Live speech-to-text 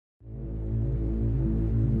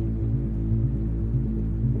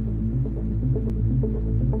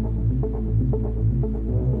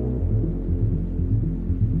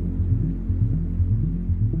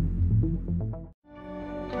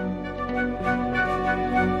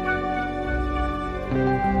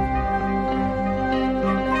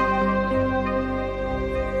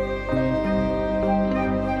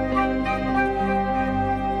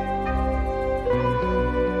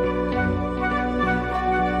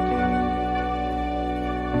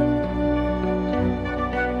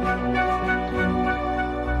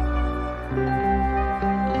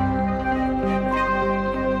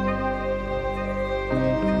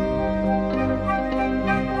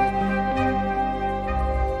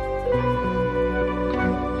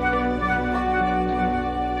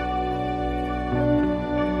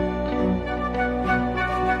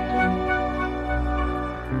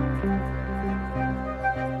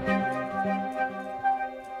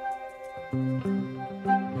Now,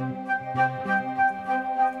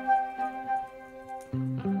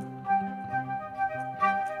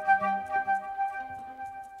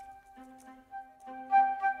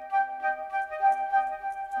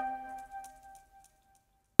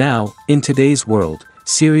 in today's world,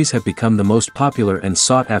 series have become the most popular and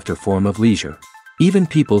sought-after form of leisure. Even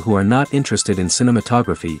people who are not interested in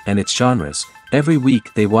cinematography and its genres, every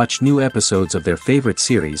week they watch new episodes of their favorite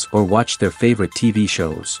series or watch their favorite TV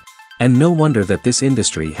shows. And no wonder that this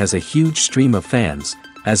industry has a huge stream of fans,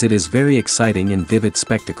 as it is very exciting and vivid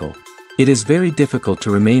spectacle. It is very difficult to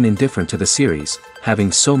remain indifferent to the series,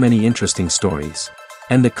 having so many interesting stories.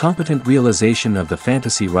 And the competent realization of the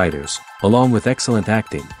fantasy writers, along with excellent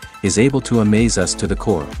acting, is able to amaze us to the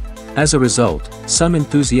core. As a result, some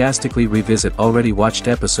enthusiastically revisit already watched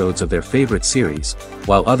episodes of their favorite series,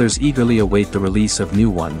 while others eagerly await the release of new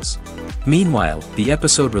ones. Meanwhile, the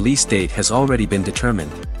episode release date has already been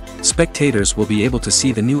determined. Spectators will be able to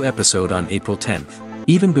see the new episode on April 10th.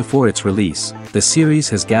 Even before its release, the series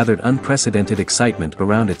has gathered unprecedented excitement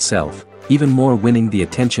around itself, even more winning the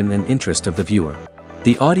attention and interest of the viewer.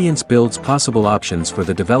 The audience builds possible options for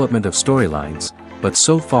the development of storylines, but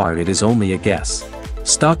so far it is only a guess.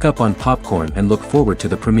 Stock up on popcorn and look forward to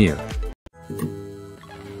the premiere.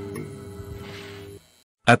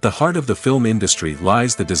 At the heart of the film industry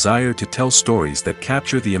lies the desire to tell stories that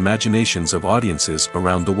capture the imaginations of audiences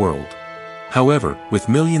around the world. However, with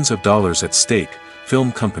millions of dollars at stake,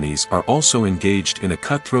 film companies are also engaged in a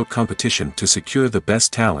cutthroat competition to secure the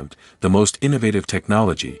best talent, the most innovative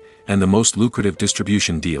technology, and the most lucrative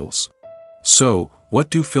distribution deals. So, what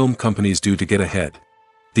do film companies do to get ahead?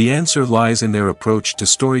 The answer lies in their approach to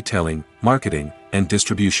storytelling, marketing, and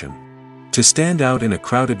distribution. To stand out in a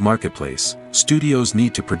crowded marketplace, studios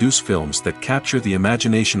need to produce films that capture the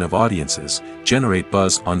imagination of audiences, generate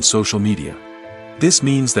buzz on social media. This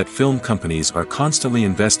means that film companies are constantly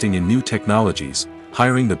investing in new technologies,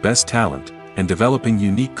 hiring the best talent, and developing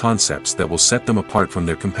unique concepts that will set them apart from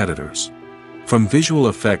their competitors. From visual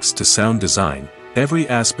effects to sound design, every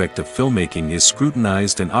aspect of filmmaking is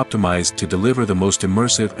scrutinized and optimized to deliver the most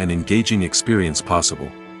immersive and engaging experience possible.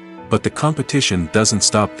 But the competition doesn't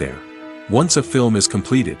stop there. Once a film is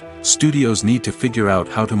completed, studios need to figure out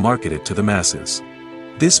how to market it to the masses.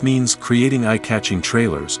 This means creating eye-catching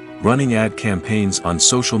trailers, running ad campaigns on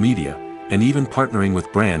social media, and even partnering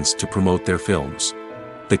with brands to promote their films.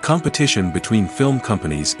 The competition between film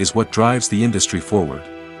companies is what drives the industry forward.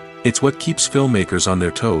 It's what keeps filmmakers on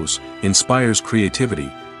their toes, inspires creativity,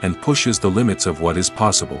 and pushes the limits of what is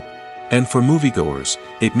possible. And for moviegoers,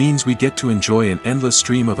 it means we get to enjoy an endless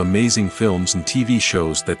stream of amazing films and TV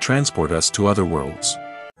shows that transport us to other worlds.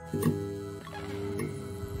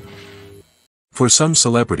 For some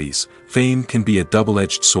celebrities, fame can be a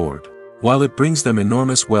double-edged sword. While it brings them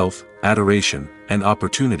enormous wealth, adoration, and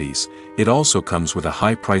opportunities, it also comes with a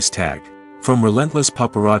high price tag. From relentless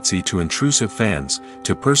paparazzi to intrusive fans,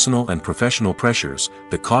 to personal and professional pressures,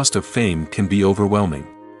 the cost of fame can be overwhelming.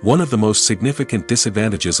 One of the most significant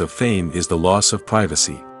disadvantages of fame is the loss of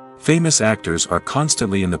privacy. Famous actors are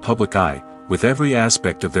constantly in the public eye, with every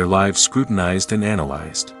aspect of their lives scrutinized and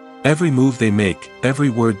analyzed. Every move they make, every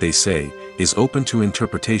word they say, is open to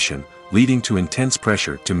interpretation, leading to intense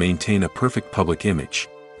pressure to maintain a perfect public image.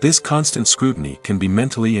 This constant scrutiny can be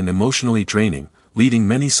mentally and emotionally draining, leading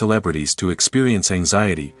many celebrities to experience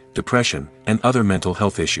anxiety, depression, and other mental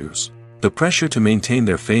health issues. The pressure to maintain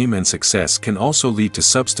their fame and success can also lead to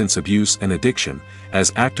substance abuse and addiction,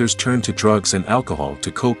 as actors turn to drugs and alcohol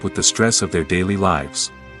to cope with the stress of their daily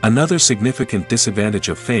lives. Another significant disadvantage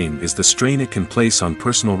of fame is the strain it can place on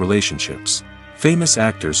personal relationships. Famous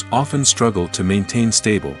actors often struggle to maintain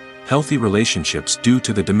stable, healthy relationships due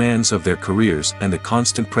to the demands of their careers and the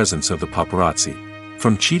constant presence of the paparazzi.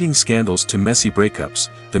 From cheating scandals to messy breakups,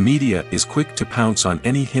 the media is quick to pounce on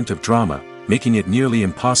any hint of drama, making it nearly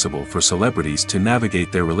impossible for celebrities to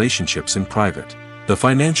navigate their relationships in private. The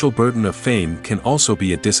financial burden of fame can also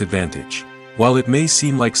be a disadvantage. While it may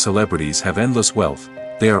seem like celebrities have endless wealth,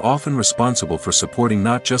 they are often responsible for supporting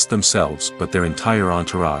not just themselves but their entire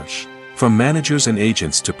entourage. From managers and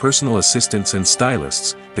agents to personal assistants and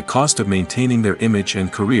stylists, the cost of maintaining their image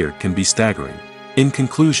and career can be staggering. In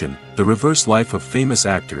conclusion, the reverse life of famous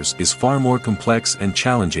actors is far more complex and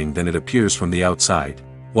challenging than it appears from the outside.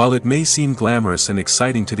 While it may seem glamorous and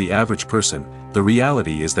exciting to the average person, the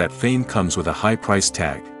reality is that fame comes with a high price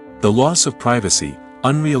tag. The loss of privacy,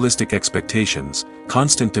 unrealistic expectations,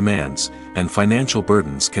 constant demands, and financial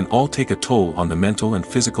burdens can all take a toll on the mental and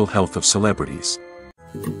physical health of celebrities.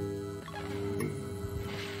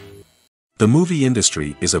 The movie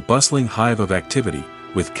industry is a bustling hive of activity,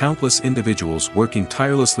 with countless individuals working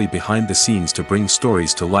tirelessly behind the scenes to bring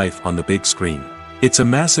stories to life on the big screen. It's a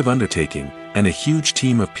massive undertaking, and a huge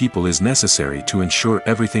team of people is necessary to ensure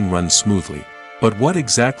everything runs smoothly. But what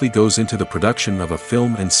exactly goes into the production of a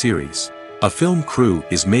film and series? A film crew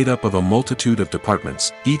is made up of a multitude of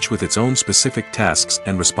departments, each with its own specific tasks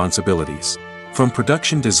and responsibilities. From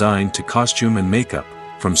production design to costume and makeup,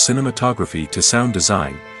 from cinematography to sound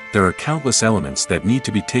design, there are countless elements that need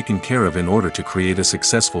to be taken care of in order to create a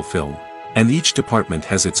successful film. And each department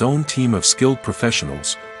has its own team of skilled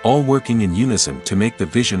professionals, all working in unison to make the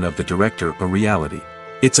vision of the director a reality.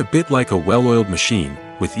 It's a bit like a well-oiled machine,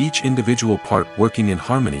 with each individual part working in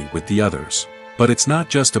harmony with the others. But it's not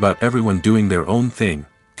just about everyone doing their own thing.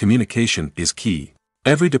 Communication is key.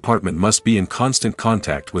 Every department must be in constant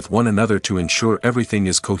contact with one another to ensure everything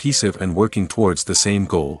is cohesive and working towards the same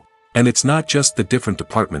goal. And it's not just the different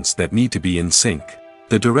departments that need to be in sync.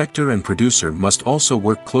 The director and producer must also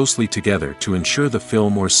work closely together to ensure the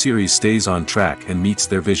film or series stays on track and meets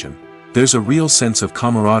their vision. There's a real sense of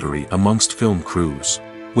camaraderie amongst film crews.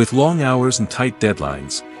 With long hours and tight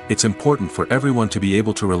deadlines, it's important for everyone to be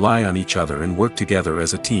able to rely on each other and work together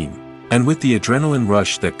as a team. And with the adrenaline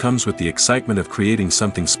rush that comes with the excitement of creating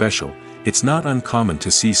something special, it's not uncommon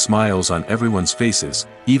to see smiles on everyone's faces,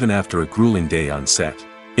 even after a grueling day on set.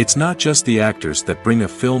 It's not just the actors that bring a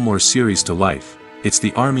film or series to life, it's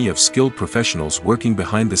the army of skilled professionals working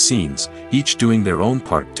behind the scenes, each doing their own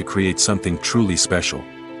part to create something truly special.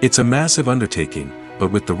 It's a massive undertaking,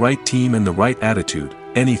 but with the right team and the right attitude,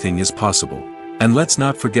 anything is possible. And let's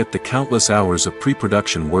not forget the countless hours of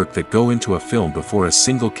pre-production work that go into a film before a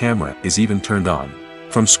single camera is even turned on.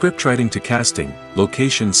 From scriptwriting to casting,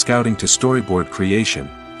 location scouting to storyboard creation,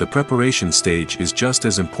 the preparation stage is just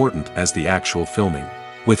as important as the actual filming.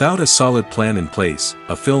 Without a solid plan in place,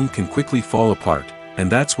 a film can quickly fall apart, and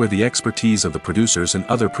that's where the expertise of the producers and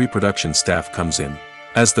other pre-production staff comes in.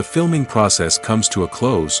 As the filming process comes to a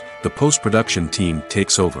close, the post-production team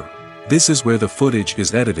takes over. This is where the footage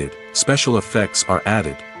is edited, special effects are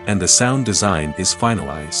added, and the sound design is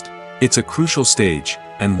finalized. It's a crucial stage,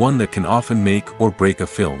 and one that can often make or break a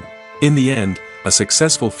film. In the end, a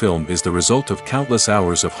successful film is the result of countless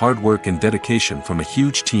hours of hard work and dedication from a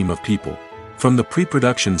huge team of people. From the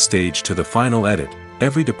pre-production stage to the final edit,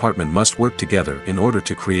 every department must work together in order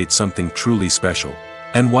to create something truly special.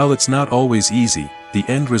 And while it's not always easy, the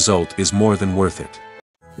end result is more than worth it.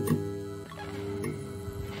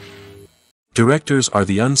 Directors are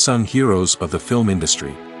the unsung heroes of the film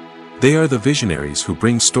industry. They are the visionaries who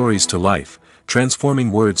bring stories to life,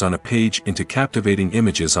 transforming words on a page into captivating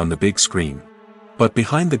images on the big screen. But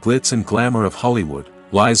behind the glitz and glamour of Hollywood,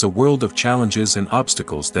 lies a world of challenges and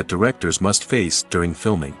obstacles that directors must face during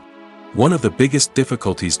filming. One of the biggest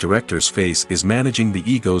difficulties directors face is managing the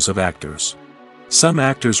egos of actors. Some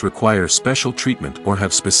actors require special treatment or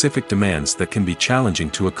have specific demands that can be challenging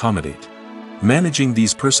to accommodate. Managing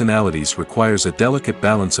these personalities requires a delicate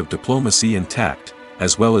balance of diplomacy and tact,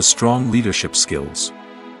 as well as strong leadership skills.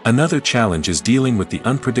 Another challenge is dealing with the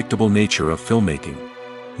unpredictable nature of filmmaking.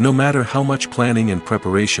 No matter how much planning and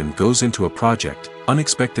preparation goes into a project,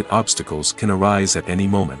 unexpected obstacles can arise at any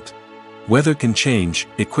moment. Weather can change,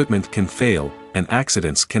 equipment can fail, and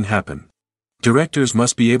accidents can happen. Directors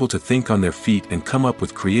must be able to think on their feet and come up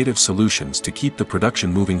with creative solutions to keep the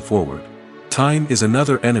production moving forward. Time is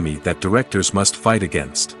another enemy that directors must fight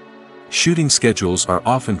against. Shooting schedules are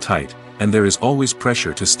often tight, and there is always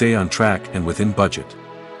pressure to stay on track and within budget.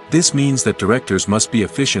 This means that directors must be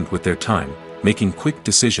efficient with their time, making quick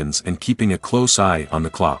decisions and keeping a close eye on the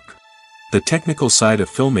clock. The technical side of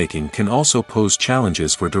filmmaking can also pose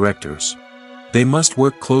challenges for directors. They must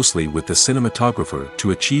work closely with the cinematographer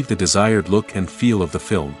to achieve the desired look and feel of the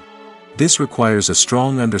film. This requires a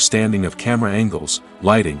strong understanding of camera angles,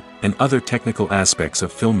 lighting, and other technical aspects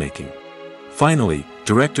of filmmaking. Finally,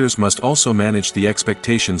 directors must also manage the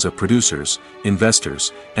expectations of producers,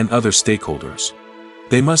 investors, and other stakeholders.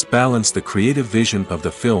 They must balance the creative vision of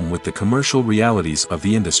the film with the commercial realities of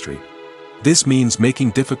the industry. This means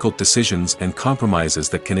making difficult decisions and compromises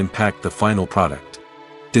that can impact the final product.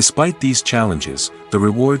 Despite these challenges, the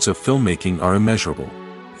rewards of filmmaking are immeasurable.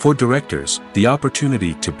 For directors, the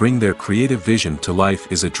opportunity to bring their creative vision to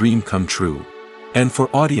life is a dream come true. And for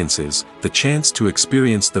audiences, the chance to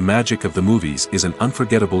experience the magic of the movies is an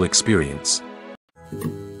unforgettable experience.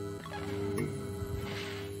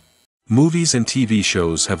 Movies and TV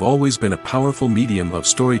shows have always been a powerful medium of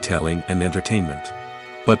storytelling and entertainment.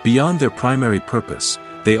 But beyond their primary purpose,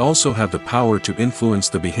 they also have the power to influence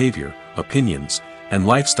the behavior, opinions, and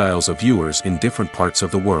lifestyles of viewers in different parts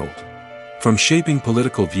of the world. From shaping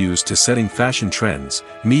political views to setting fashion trends,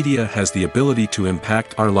 media has the ability to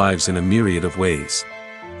impact our lives in a myriad of ways.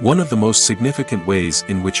 One of the most significant ways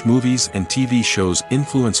in which movies and TV shows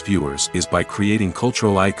influence viewers is by creating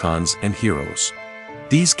cultural icons and heroes.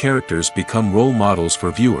 These characters become role models for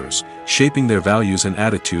viewers, shaping their values and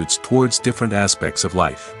attitudes towards different aspects of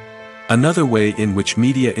life. Another way in which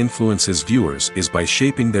media influences viewers is by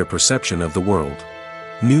shaping their perception of the world.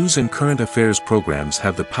 News and current affairs programs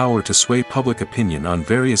have the power to sway public opinion on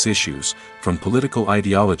various issues, from political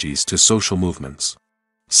ideologies to social movements.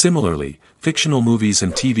 Similarly, fictional movies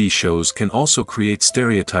and TV shows can also create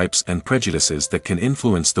stereotypes and prejudices that can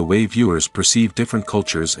influence the way viewers perceive different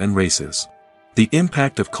cultures and races. The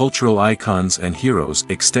impact of cultural icons and heroes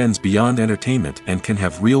extends beyond entertainment and can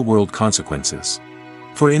have real-world consequences.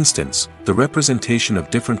 For instance, the representation of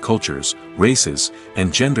different cultures, races,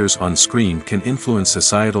 and genders on screen can influence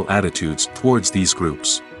societal attitudes towards these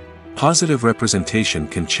groups. Positive representation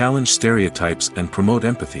can challenge stereotypes and promote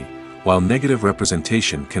empathy, while negative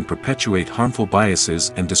representation can perpetuate harmful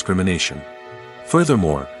biases and discrimination.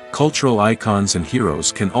 Furthermore, cultural icons and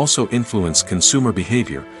heroes can also influence consumer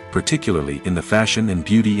behavior, particularly in the fashion and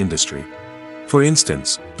beauty industry. For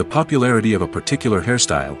instance, the popularity of a particular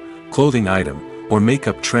hairstyle, clothing item, or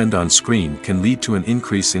makeup trend on screen can lead to an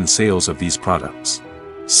increase in sales of these products.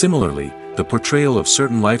 Similarly, the portrayal of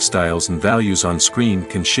certain lifestyles and values on screen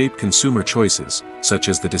can shape consumer choices, such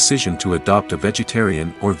as the decision to adopt a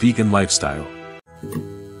vegetarian or vegan lifestyle.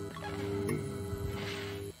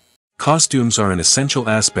 Costumes are an essential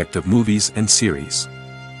aspect of movies and series.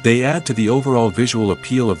 They add to the overall visual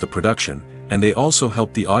appeal of the production, and they also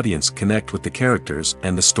help the audience connect with the characters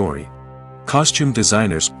and the story. Costume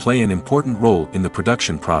designers play an important role in the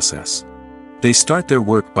production process. They start their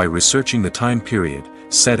work by researching the time period,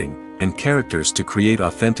 setting, and characters to create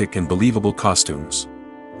authentic and believable costumes.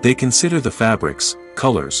 They consider the fabrics,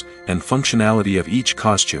 colors, and functionality of each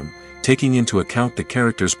costume, taking into account the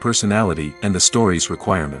character's personality and the story's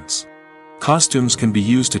requirements. Costumes can be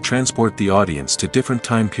used to transport the audience to different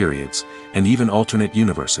time periods, and even alternate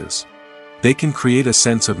universes. They can create a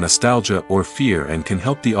sense of nostalgia or fear and can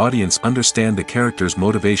help the audience understand the character's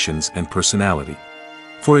motivations and personality.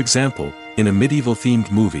 For example, in a medieval-themed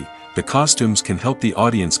movie, the costumes can help the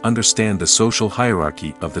audience understand the social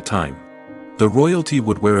hierarchy of the time. The royalty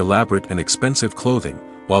would wear elaborate and expensive clothing,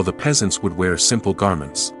 while the peasants would wear simple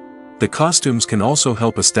garments. The costumes can also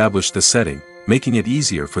help establish the setting, making it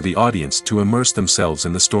easier for the audience to immerse themselves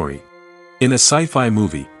in the story. In a sci-fi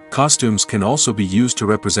movie, costumes can also be used to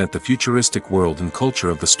represent the futuristic world and culture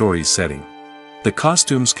of the story's setting. The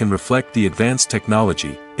costumes can reflect the advanced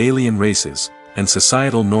technology, alien races, and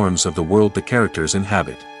societal norms of the world the characters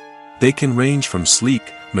inhabit. They can range from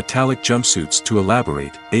sleek, metallic jumpsuits to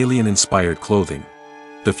elaborate, alien-inspired clothing.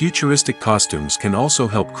 The futuristic costumes can also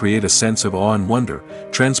help create a sense of awe and wonder,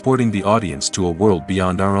 transporting the audience to a world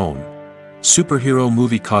beyond our own. Superhero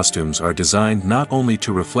movie costumes are designed not only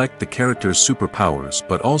to reflect the character's superpowers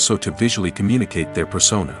but also to visually communicate their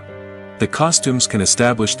persona. The costumes can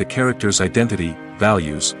establish the character's identity,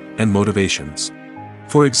 values, and motivations.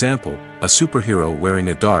 For example, a superhero wearing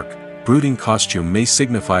a dark, brooding costume may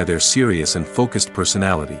signify their serious and focused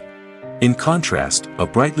personality. In contrast, a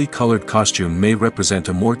brightly colored costume may represent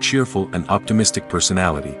a more cheerful and optimistic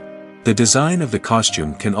personality. The design of the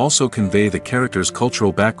costume can also convey the character's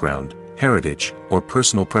cultural background, heritage, or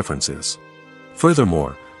personal preferences.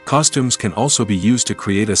 Furthermore, costumes can also be used to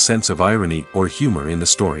create a sense of irony or humor in the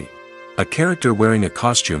story. A character wearing a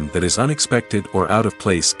costume that is unexpected or out of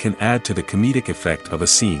place can add to the comedic effect of a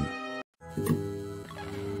scene.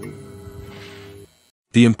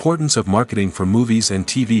 The importance of marketing for movies and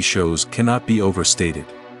TV shows cannot be overstated.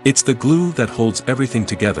 It's the glue that holds everything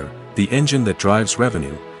together, the engine that drives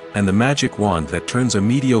revenue, and the magic wand that turns a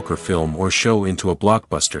mediocre film or show into a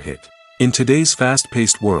blockbuster hit. In today's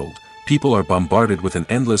fast-paced world, people are bombarded with an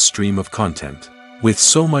endless stream of content. With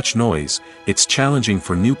so much noise, it's challenging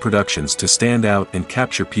for new productions to stand out and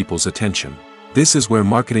capture people's attention. This is where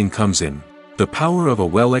marketing comes in. The power of a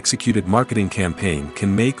well-executed marketing campaign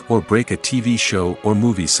can make or break a TV show or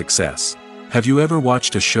movie's success. Have you ever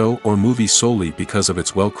watched a show or movie solely because of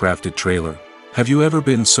its well-crafted trailer? Have you ever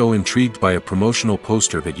been so intrigued by a promotional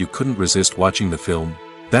poster that you couldn't resist watching the film?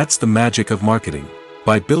 That's the magic of marketing.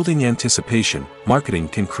 By building anticipation, marketing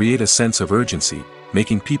can create a sense of urgency,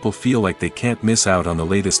 making people feel like they can't miss out on the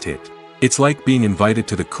latest hit. It's like being invited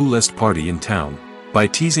to the coolest party in town. By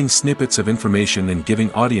teasing snippets of information and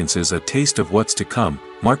giving audiences a taste of what's to come,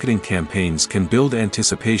 marketing campaigns can build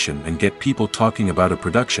anticipation and get people talking about a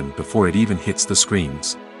production before it even hits the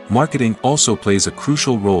screens. Marketing also plays a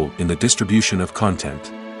crucial role in the distribution of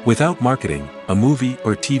content. Without marketing, a movie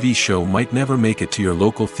or TV show might never make it to your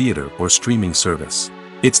local theater or streaming service.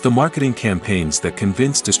 It's the marketing campaigns that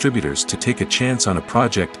convince distributors to take a chance on a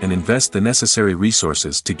project and invest the necessary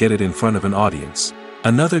resources to get it in front of an audience.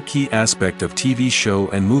 Another key aspect of TV show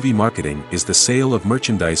and movie marketing is the sale of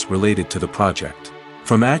merchandise related to the project.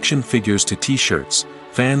 From action figures to t-shirts,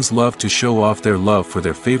 fans love to show off their love for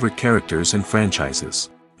their favorite characters and franchises.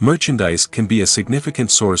 Merchandise can be a significant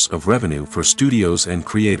source of revenue for studios and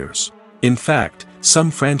creators. In fact, some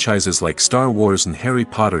franchises like Star Wars and Harry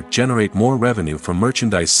Potter generate more revenue from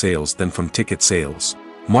merchandise sales than from ticket sales.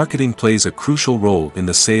 Marketing plays a crucial role in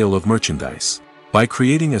the sale of merchandise. By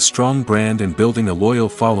creating a strong brand and building a loyal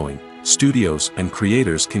following, studios and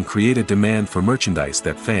creators can create a demand for merchandise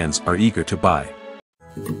that fans are eager to buy.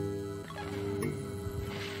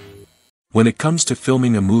 When it comes to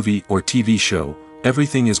filming a movie or TV show,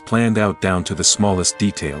 everything is planned out down to the smallest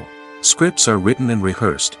detail. Scripts are written and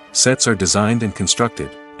rehearsed, sets are designed and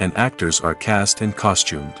constructed, and actors are cast and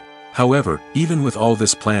costumed. However, even with all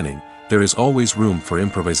this planning, there is always room for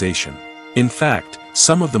improvisation. In fact,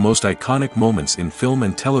 some of the most iconic moments in film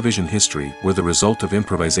and television history were the result of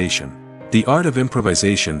improvisation. The art of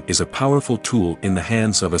improvisation is a powerful tool in the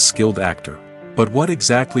hands of a skilled actor. But what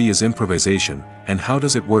exactly is improvisation, and how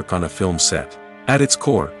does it work on a film set? At its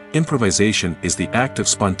core, improvisation is the act of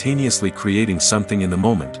spontaneously creating something in the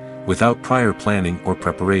moment, without prior planning or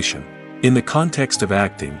preparation. In the context of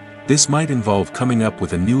acting, this might involve coming up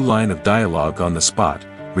with a new line of dialogue on the spot,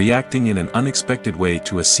 reacting in an unexpected way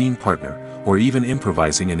to a scene partner, or even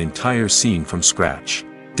improvising an entire scene from scratch.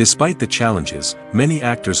 Despite the challenges, many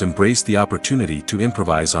actors embrace the opportunity to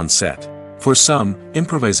improvise on set. For some,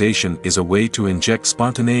 improvisation is a way to inject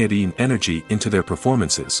spontaneity and energy into their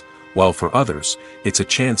performances, while for others, it's a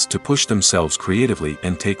chance to push themselves creatively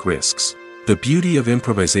and take risks. The beauty of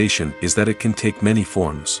improvisation is that it can take many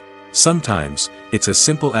forms. Sometimes, it's a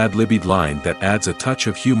simple ad-libbed line that adds a touch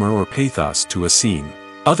of humor or pathos to a scene.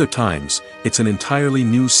 Other times, it's an entirely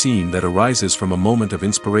new scene that arises from a moment of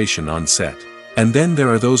inspiration on set. And then there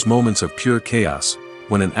are those moments of pure chaos,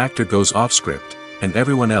 when an actor goes off script, and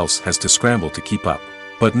everyone else has to scramble to keep up.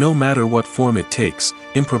 But no matter what form it takes,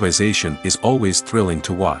 improvisation is always thrilling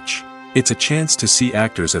to watch. It's a chance to see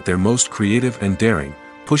actors at their most creative and daring,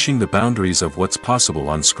 pushing the boundaries of what's possible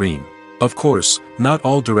on screen. Of course, not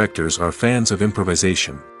all directors are fans of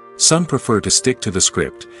improvisation. Some prefer to stick to the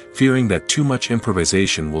script, fearing that too much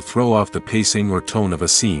improvisation will throw off the pacing or tone of a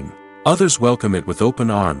scene. Others welcome it with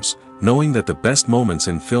open arms, knowing that the best moments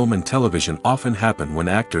in film and television often happen when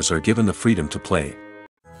actors are given the freedom to play.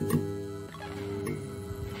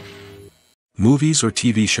 Movies or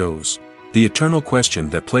TV shows? The eternal question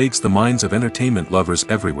that plagues the minds of entertainment lovers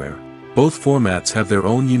everywhere. Both formats have their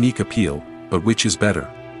own unique appeal, but which is better?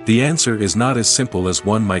 The answer is not as simple as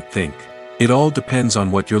one might think. It all depends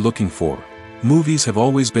on what you're looking for. Movies have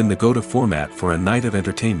always been the go-to format for a night of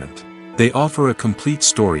entertainment. They offer a complete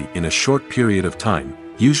story in a short period of time,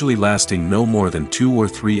 usually lasting no more than 2 or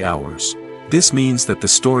 3 hours. This means that the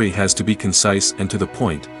story has to be concise and to the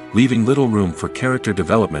point, leaving little room for character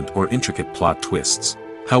development or intricate plot twists.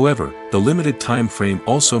 However, the limited time frame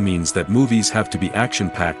also means that movies have to be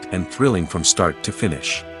action-packed and thrilling from start to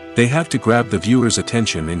finish. They have to grab the viewer's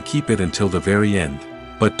attention and keep it until the very end.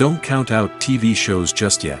 But don't count out TV shows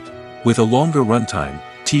just yet. With a longer runtime,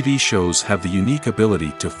 TV shows have the unique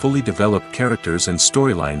ability to fully develop characters and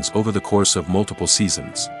storylines over the course of multiple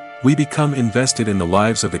seasons. We become invested in the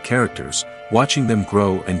lives of the characters, watching them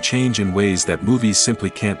grow and change in ways that movies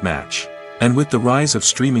simply can't match. And with the rise of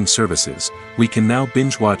streaming services, we can now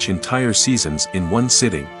binge-watch entire seasons in one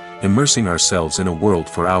sitting, immersing ourselves in a world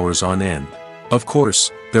for hours on end. Of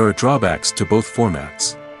course, there are drawbacks to both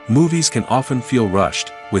formats. Movies can often feel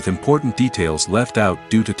rushed, with important details left out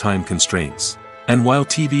due to time constraints. And while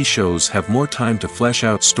TV shows have more time to flesh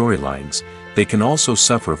out storylines, they can also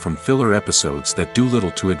suffer from filler episodes that do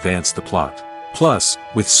little to advance the plot. Plus,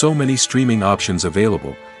 with so many streaming options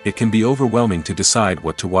available, it can be overwhelming to decide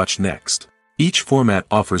what to watch next. Each format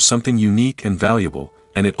offers something unique and valuable,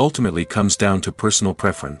 and it ultimately comes down to personal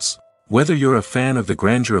preference. Whether you're a fan of the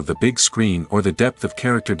grandeur of the big screen or the depth of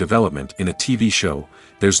character development in a TV show,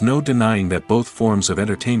 there's no denying that both forms of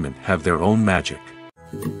entertainment have their own magic.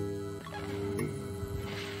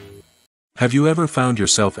 Have you ever found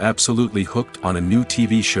yourself absolutely hooked on a new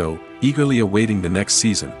TV show, eagerly awaiting the next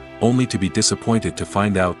season, only to be disappointed to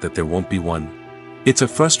find out that there won't be one? It's a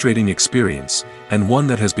frustrating experience, and one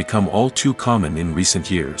that has become all too common in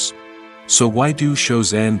recent years. So why do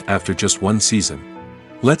shows end after just one season?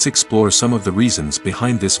 Let's explore some of the reasons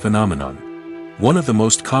behind this phenomenon. One of the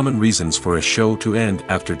most common reasons for a show to end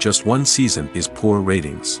after just one season is poor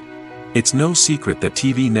ratings. It's no secret that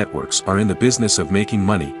TV networks are in the business of making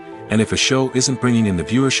money, and if a show isn't bringing in the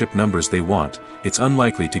viewership numbers they want, it's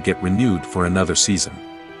unlikely to get renewed for another season.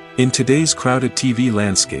 In today's crowded TV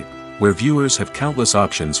landscape, where viewers have countless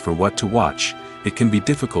options for what to watch, it can be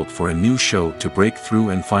difficult for a new show to break through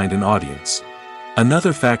and find an audience.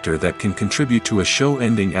 Another factor that can contribute to a show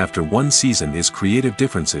ending after one season is creative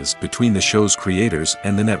differences between the show's creators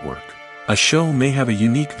and the network. A show may have a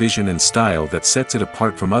unique vision and style that sets it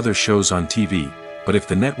apart from other shows on TV, but if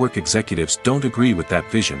the network executives don't agree with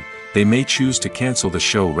that vision, they may choose to cancel the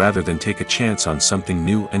show rather than take a chance on something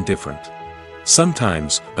new and different.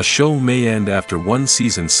 Sometimes, a show may end after one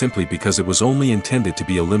season simply because it was only intended to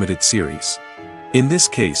be a limited series. In this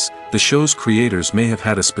case, the show's creators may have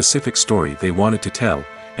had a specific story they wanted to tell,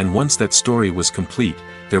 and once that story was complete,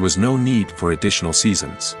 there was no need for additional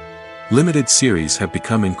seasons. Limited series have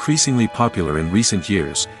become increasingly popular in recent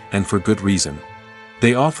years, and for good reason.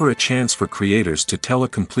 They offer a chance for creators to tell a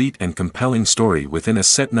complete and compelling story within a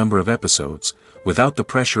set number of episodes, without the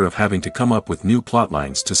pressure of having to come up with new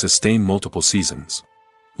plotlines to sustain multiple seasons.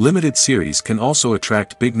 Limited series can also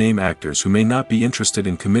attract big-name actors who may not be interested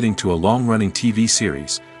in committing to a long-running TV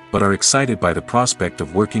series, but are excited by the prospect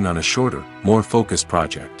of working on a shorter, more focused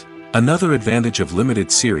project. Another advantage of limited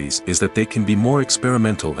series is that they can be more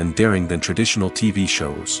experimental and daring than traditional TV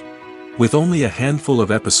shows. With only a handful of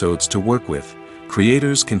episodes to work with,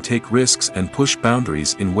 creators can take risks and push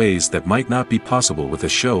boundaries in ways that might not be possible with a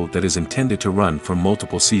show that is intended to run for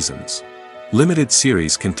multiple seasons. Limited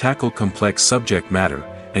series can tackle complex subject matter,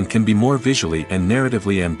 and can be more visually and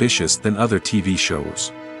narratively ambitious than other TV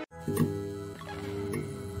shows.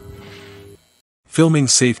 Filming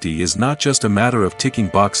safety is not just a matter of ticking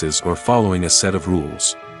boxes or following a set of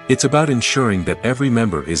rules. It's about ensuring that every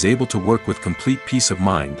member is able to work with complete peace of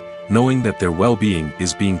mind, knowing that their well-being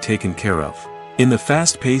is being taken care of. In the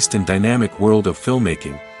fast-paced and dynamic world of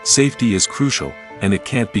filmmaking, safety is crucial, and it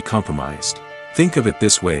can't be compromised. Think of it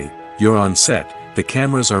this way: you're on set, the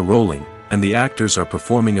cameras are rolling, and the actors are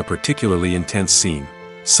performing a particularly intense scene.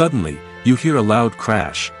 Suddenly, you hear a loud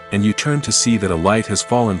crash, and you turn to see that a light has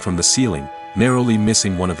fallen from the ceiling, narrowly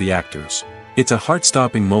missing one of the actors. It's a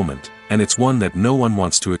heart-stopping moment, and it's one that no one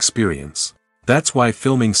wants to experience. That's why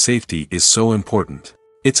filming safety is so important.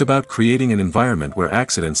 It's about creating an environment where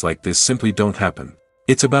accidents like this simply don't happen.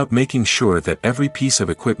 It's about making sure that every piece of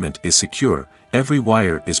equipment is secure, every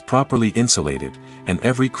wire is properly insulated, and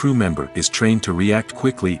every crew member is trained to react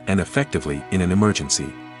quickly and effectively in an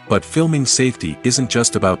emergency. But filming safety isn't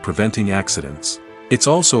just about preventing accidents. It's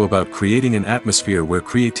also about creating an atmosphere where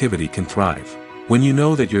creativity can thrive. When you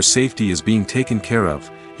know that your safety is being taken care of,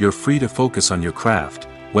 you're free to focus on your craft,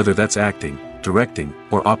 whether that's acting, directing,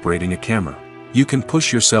 or operating a camera. You can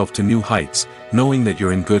push yourself to new heights, knowing that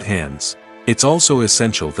you're in good hands. It's also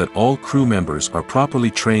essential that all crew members are properly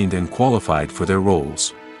trained and qualified for their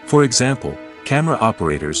roles. For example, camera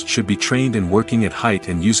operators should be trained in working at height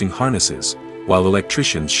and using harnesses, while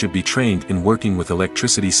electricians should be trained in working with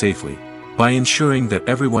electricity safely. By ensuring that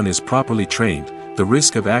everyone is properly trained, the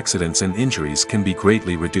risk of accidents and injuries can be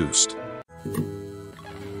greatly reduced.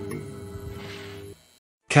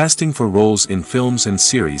 Casting for roles in films and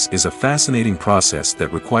series is a fascinating process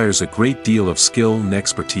that requires a great deal of skill and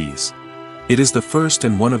expertise. It is the first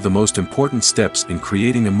and one of the most important steps in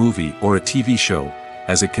creating a movie or a TV show,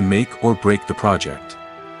 as it can make or break the project.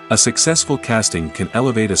 A successful casting can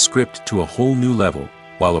elevate a script to a whole new level,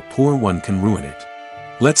 while a poor one can ruin it.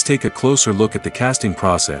 Let's take a closer look at the casting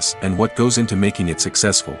process and what goes into making it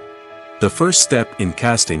successful. The first step in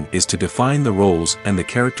casting is to define the roles and the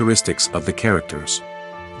characteristics of the characters.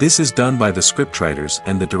 This is done by the scriptwriters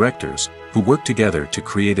and the directors, who work together to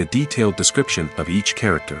create a detailed description of each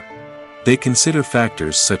character. They consider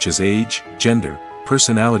factors such as age, gender,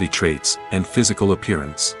 personality traits, and physical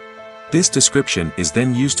appearance. This description is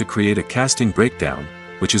then used to create a casting breakdown,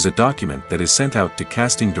 which is a document that is sent out to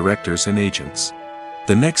casting directors and agents.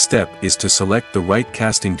 The next step is to select the right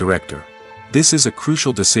casting director. This is a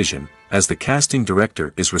crucial decision, as the casting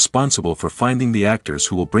director is responsible for finding the actors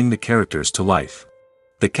who will bring the characters to life.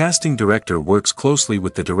 The casting director works closely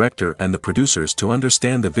with the director and the producers to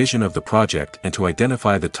understand the vision of the project and to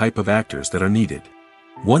identify the type of actors that are needed.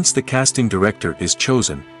 Once the casting director is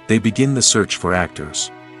chosen, they begin the search for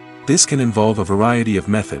actors. This can involve a variety of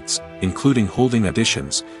methods, including holding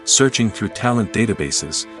auditions, searching through talent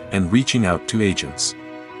databases, and reaching out to agents.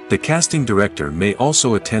 The casting director may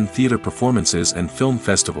also attend theater performances and film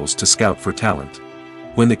festivals to scout for talent.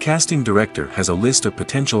 When the casting director has a list of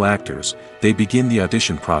potential actors, they begin the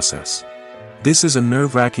audition process. This is a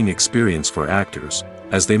nerve-wracking experience for actors,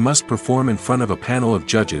 as they must perform in front of a panel of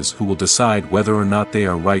judges who will decide whether or not they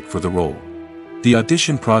are right for the role. The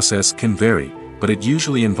audition process can vary, but it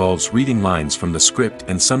usually involves reading lines from the script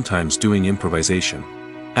and sometimes doing improvisation.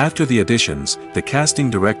 After the auditions, the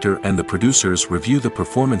casting director and the producers review the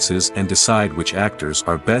performances and decide which actors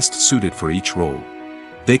are best suited for each role.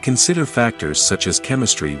 They consider factors such as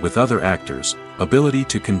chemistry with other actors, ability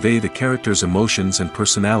to convey the character's emotions and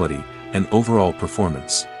personality, and overall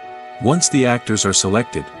performance. Once the actors are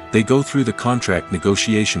selected, they go through the contract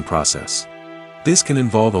negotiation process. This can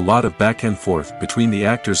involve a lot of back and forth between the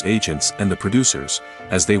actors' agents and the producers,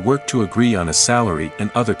 as they work to agree on a salary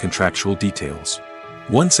and other contractual details.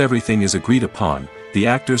 Once everything is agreed upon, the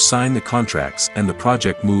actors sign the contracts and the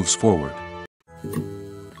project moves forward.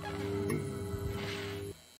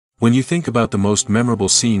 When you think about the most memorable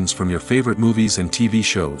scenes from your favorite movies and TV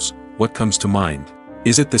shows, what comes to mind?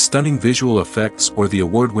 Is it the stunning visual effects or the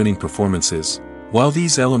award-winning performances? While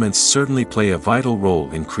these elements certainly play a vital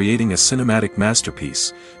role in creating a cinematic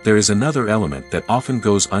masterpiece, there is another element that often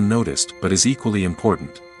goes unnoticed but is equally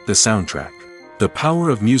important: the soundtrack. The power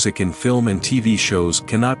of music in film and TV shows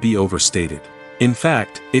cannot be overstated. In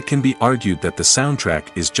fact, it can be argued that the soundtrack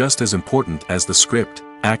is just as important as the script,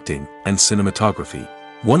 acting, and cinematography.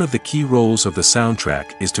 One of the key roles of the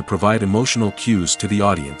soundtrack is to provide emotional cues to the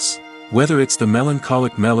audience. Whether it's the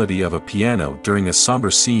melancholic melody of a piano during a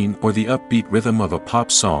somber scene or the upbeat rhythm of a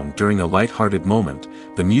pop song during a light-hearted moment,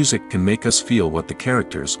 the music can make us feel what the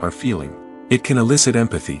characters are feeling. It can elicit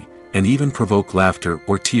empathy, and even provoke laughter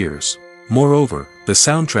or tears. Moreover, the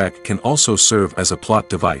soundtrack can also serve as a plot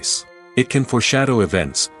device. It can foreshadow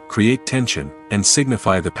events, create tension, and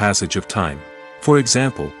signify the passage of time. For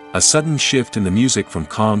example, a sudden shift in the music from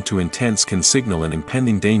calm to intense can signal an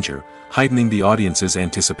impending danger, heightening the audience's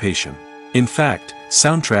anticipation. In fact,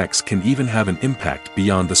 soundtracks can even have an impact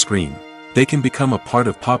beyond the screen. They can become a part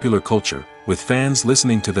of popular culture, with fans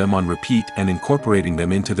listening to them on repeat and incorporating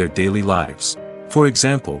them into their daily lives. For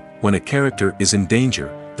example, when a character is in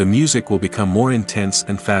danger, the music will become more intense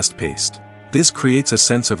and fast-paced. This creates a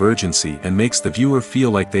sense of urgency and makes the viewer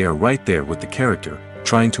feel like they are right there with the character,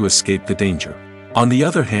 trying to escape the danger. On the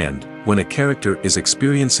other hand, when a character is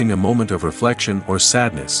experiencing a moment of reflection or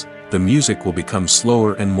sadness, the music will become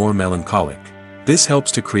slower and more melancholic. This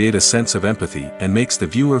helps to create a sense of empathy and makes the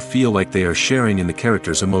viewer feel like they are sharing in the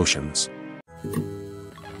character's emotions.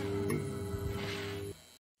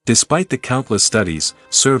 Despite the countless studies,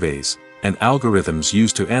 surveys, and algorithms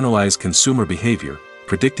used to analyze consumer behavior,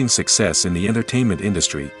 predicting success in the entertainment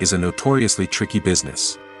industry is a notoriously tricky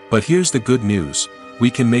business. But here's the good news: we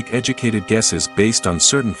can make educated guesses based on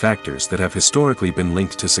certain factors that have historically been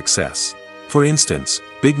linked to success. For instance,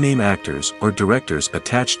 big-name actors or directors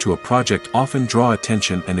attached to a project often draw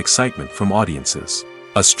attention and excitement from audiences.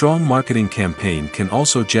 A strong marketing campaign can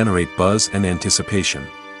also generate buzz and anticipation.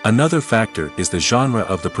 Another factor is the genre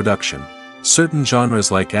of the production. Certain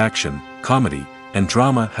genres like action, comedy, and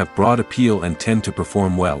drama have broad appeal and tend to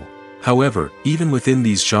perform well. However, even within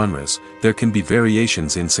these genres, there can be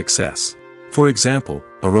variations in success. For example,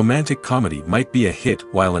 a romantic comedy might be a hit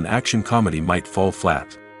while an action comedy might fall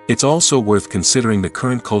flat. It's also worth considering the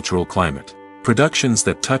current cultural climate. Productions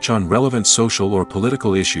that touch on relevant social or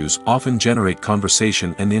political issues often generate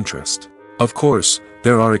conversation and interest. Of course,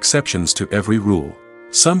 there are exceptions to every rule.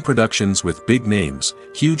 Some productions with big names,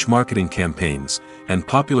 huge marketing campaigns, and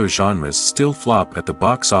popular genres still flop at the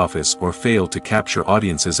box office or fail to capture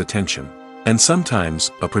audiences' attention. And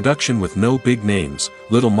sometimes, a production with no big names,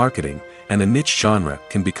 little marketing, and a niche genre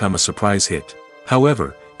can become a surprise hit.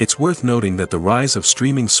 However, it's worth noting that the rise of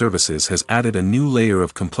streaming services has added a new layer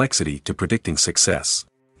of complexity to predicting success.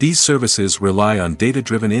 These services rely on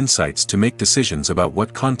data-driven insights to make decisions about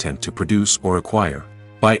what content to produce or acquire.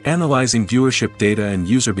 By analyzing viewership data and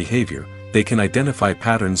user behavior, they can identify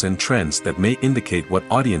patterns and trends that may indicate what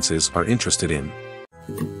audiences are interested in.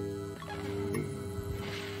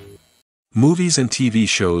 Movies and TV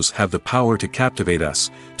shows have the power to captivate us,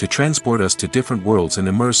 to transport us to different worlds and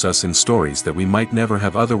immerse us in stories that we might never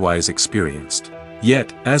have otherwise experienced.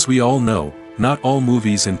 Yet, as we all know, not all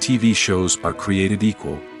movies and TV shows are created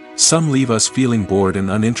equal. Some leave us feeling bored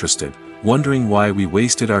and uninterested, wondering why we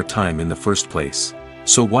wasted our time in the first place.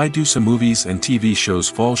 So why do some movies and TV shows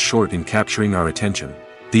fall short in capturing our attention?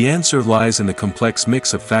 The answer lies in the complex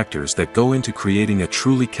mix of factors that go into creating a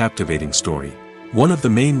truly captivating story. One of the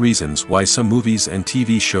main reasons why some movies and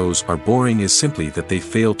TV shows are boring is simply that they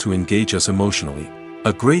fail to engage us emotionally.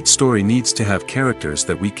 A great story needs to have characters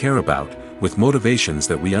that we care about, with motivations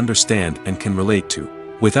that we understand and can relate to.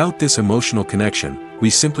 Without this emotional connection, we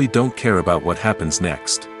simply don't care about what happens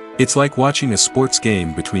next. It's like watching a sports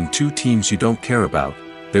game between two teams you don't care about.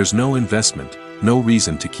 There's no investment, no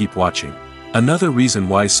reason to keep watching. Another reason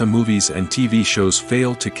why some movies and TV shows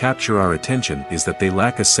fail to capture our attention is that they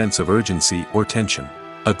lack a sense of urgency or tension.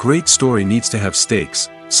 A great story needs to have stakes,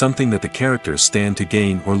 something that the characters stand to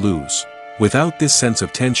gain or lose. Without this sense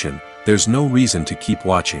of tension, there's no reason to keep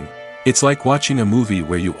watching. It's like watching a movie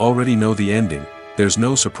where you already know the ending. There's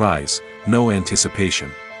no surprise, no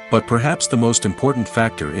anticipation. But perhaps the most important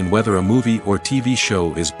factor in whether a movie or TV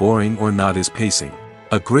show is boring or not is pacing.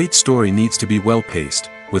 A great story needs to be well-paced,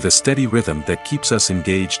 with a steady rhythm that keeps us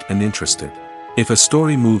engaged and interested. If a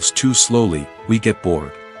story moves too slowly, we get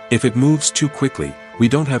bored. If it moves too quickly, we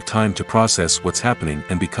don't have time to process what's happening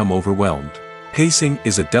and become overwhelmed. Pacing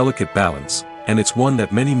is a delicate balance, and it's one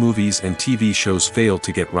that many movies and TV shows fail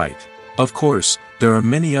to get right. Of course, there are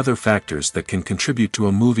many other factors that can contribute to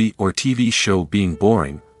a movie or TV show being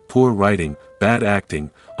boring: poor writing, bad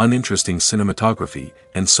acting, uninteresting cinematography,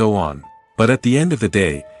 and so on. But at the end of the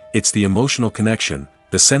day, it's the emotional connection,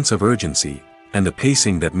 the sense of urgency, and the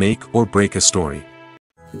pacing that make or break a story.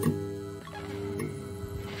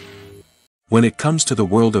 When it comes to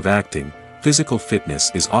the world of acting, physical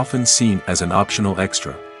fitness is often seen as an optional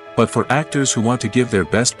extra. But for actors who want to give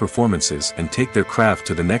their best performances and take their craft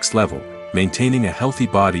to the next level, maintaining a healthy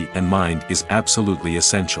body and mind is absolutely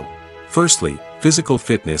essential. Firstly, physical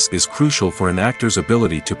fitness is crucial for an actor's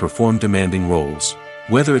ability to perform demanding roles.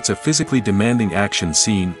 Whether it's a physically demanding action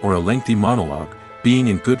scene or a lengthy monologue, being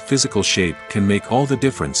in good physical shape can make all the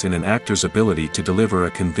difference in an actor's ability to deliver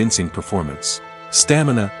a convincing performance.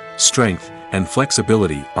 Stamina, strength, and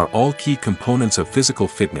flexibility are all key components of physical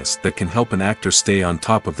fitness that can help an actor stay on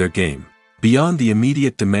top of their game. Beyond the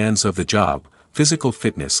immediate demands of the job, physical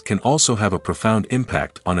fitness can also have a profound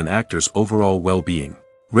impact on an actor's overall well-being.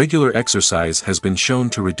 Regular exercise has been shown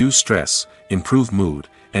to reduce stress, improve mood,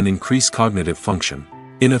 and increase cognitive function.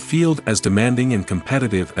 In a field as demanding and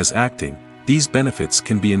competitive as acting, these benefits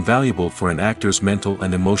can be invaluable for an actor's mental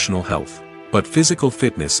and emotional health. But physical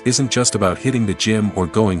fitness isn't just about hitting the gym or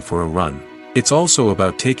going for a run. It's also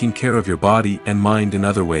about taking care of your body and mind in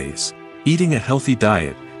other ways. Eating a healthy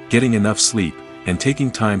diet, getting enough sleep, and taking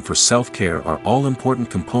time for self-care are all important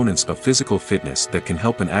components of physical fitness that can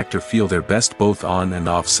help an actor feel their best both on and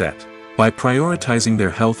off set. By prioritizing their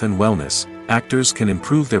health and wellness, actors can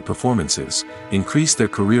improve their performances, increase their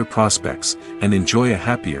career prospects, and enjoy a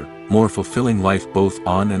happier, more fulfilling life both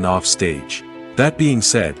on and off stage. That being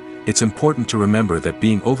said, it's important to remember that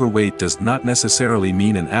being overweight does not necessarily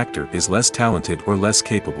mean an actor is less talented or less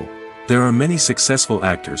capable. There are many successful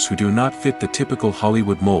actors who do not fit the typical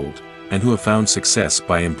Hollywood mold, and who have found success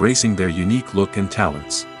by embracing their unique look and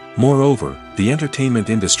talents. Moreover, the entertainment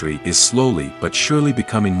industry is slowly but surely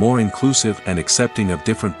becoming more inclusive and accepting of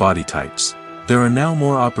different body types. There are now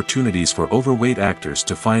more opportunities for overweight actors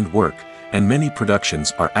to find work, and many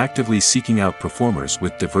productions are actively seeking out performers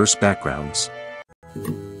with diverse backgrounds.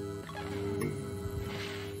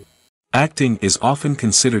 Acting is often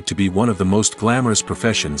considered to be one of the most glamorous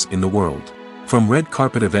professions in the world. From red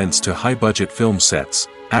carpet events to high-budget film sets,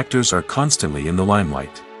 actors are constantly in the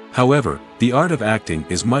limelight. However, the art of acting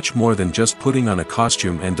is much more than just putting on a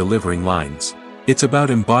costume and delivering lines. It's about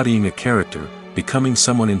embodying a character, becoming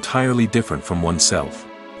someone entirely different from oneself.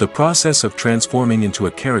 The process of transforming into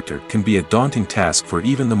a character can be a daunting task for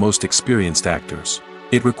even the most experienced actors.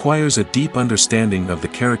 It requires a deep understanding of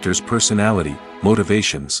the character's personality,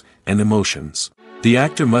 motivations, and emotions. The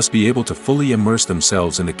actor must be able to fully immerse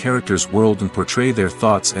themselves in the character's world and portray their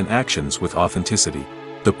thoughts and actions with authenticity.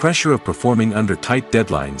 The pressure of performing under tight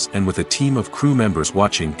deadlines and with a team of crew members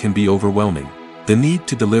watching can be overwhelming. The need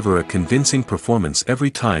to deliver a convincing performance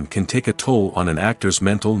every time can take a toll on an actor's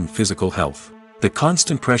mental and physical health. The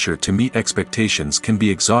constant pressure to meet expectations can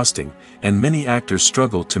be exhausting, and many actors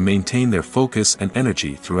struggle to maintain their focus and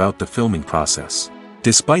energy throughout the filming process.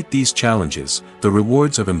 Despite these challenges, the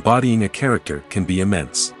rewards of embodying a character can be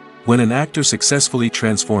immense. When an actor successfully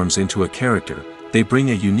transforms into a character, they bring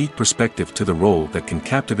a unique perspective to the role that can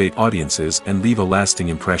captivate audiences and leave a lasting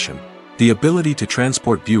impression. The ability to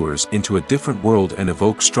transport viewers into a different world and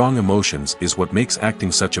evoke strong emotions is what makes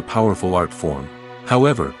acting such a powerful art form.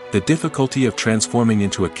 However, the difficulty of transforming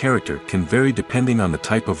into a character can vary depending on the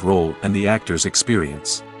type of role and the actor's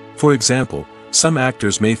experience. For example, some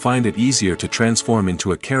actors may find it easier to transform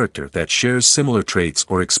into a character that shares similar traits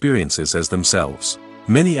or experiences as themselves.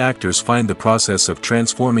 Many actors find the process of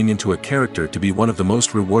transforming into a character to be one of the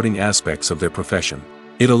most rewarding aspects of their profession.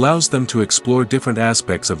 It allows them to explore different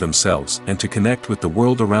aspects of themselves and to connect with the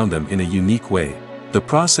world around them in a unique way. The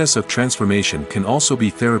process of transformation can also be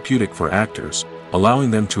therapeutic for actors,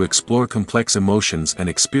 allowing them to explore complex emotions and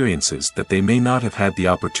experiences that they may not have had the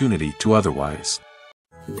opportunity to otherwise.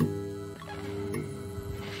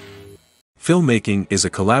 Filmmaking is a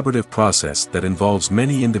collaborative process that involves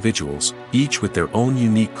many individuals, each with their own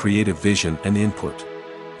unique creative vision and input.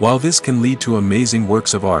 While this can lead to amazing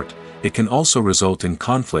works of art, it can also result in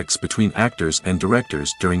conflicts between actors and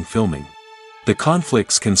directors during filming. The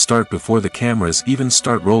conflicts can start before the cameras even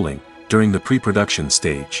start rolling, during the pre-production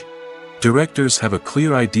stage. Directors have a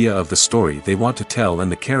clear idea of the story they want to tell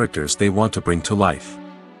and the characters they want to bring to life.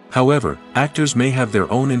 However, actors may have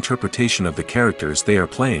their own interpretation of the characters they are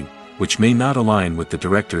playing, which may not align with the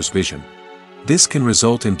director's vision. This can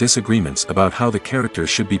result in disagreements about how the characters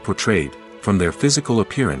should be portrayed, from their physical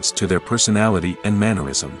appearance to their personality and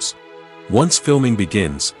mannerisms. Once filming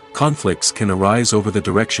begins, conflicts can arise over the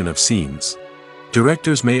direction of scenes.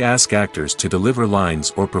 Directors may ask actors to deliver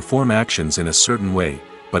lines or perform actions in a certain way,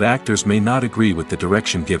 but actors may not agree with the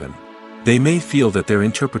direction given. They may feel that their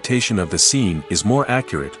interpretation of the scene is more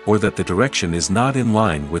accurate or that the direction is not in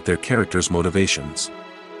line with their character's motivations.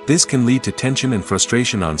 This can lead to tension and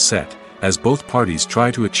frustration on set, as both parties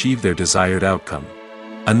try to achieve their desired outcome.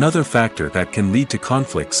 Another factor that can lead to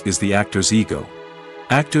conflicts is the actor's ego.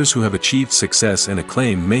 Actors who have achieved success and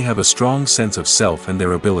acclaim may have a strong sense of self and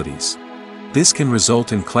their abilities. This can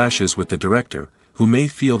result in clashes with the director, who may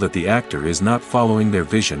feel that the actor is not following their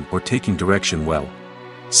vision or taking direction well.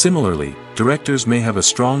 Similarly, directors may have a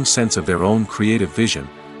strong sense of their own creative vision,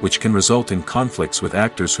 which can result in conflicts with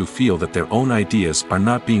actors who feel that their own ideas are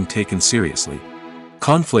not being taken seriously.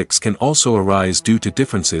 Conflicts can also arise due to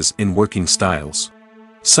differences in working styles.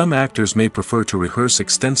 Some actors may prefer to rehearse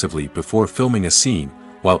extensively before filming a scene,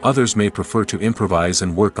 while others may prefer to improvise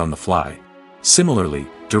and work on the fly. Similarly,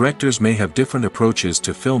 directors may have different approaches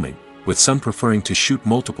to filming, with some preferring to shoot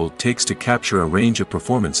multiple takes to capture a range of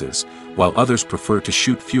performances, while others prefer to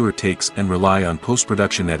shoot fewer takes and rely on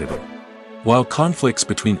post-production editing. While conflicts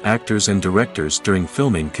between actors and directors during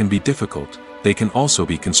filming can be difficult, they can also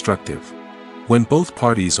be constructive. When both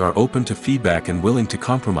parties are open to feedback and willing to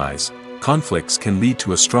compromise, conflicts can lead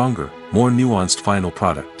to a stronger, more nuanced final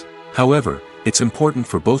product. However, it's important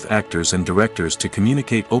for both actors and directors to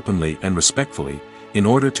communicate openly and respectfully, in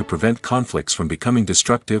order to prevent conflicts from becoming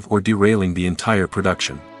destructive or derailing the entire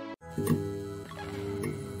production.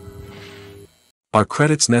 Are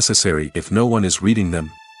credits necessary if no one is reading them?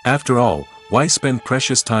 After all, why spend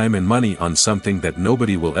precious time and money on something that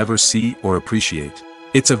nobody will ever see or appreciate?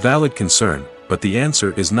 It's a valid concern, but the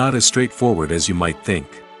answer is not as straightforward as you might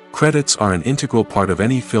think. Credits are an integral part of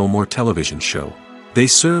any film or television show. They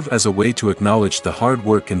serve as a way to acknowledge the hard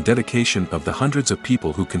work and dedication of the hundreds of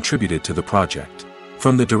people who contributed to the project.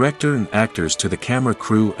 From the director and actors to the camera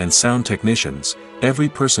crew and sound technicians, every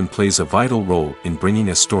person plays a vital role in bringing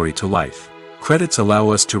a story to life. Credits allow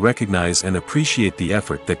us to recognize and appreciate the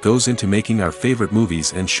effort that goes into making our favorite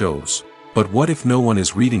movies and shows. But what if no one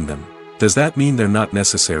is reading them? Does that mean they're not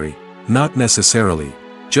necessary? Not necessarily.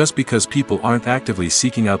 Just because people aren't actively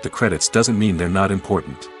seeking out the credits doesn't mean they're not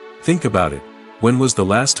important. Think about it. When was the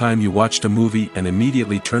last time you watched a movie and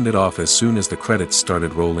immediately turned it off as soon as the credits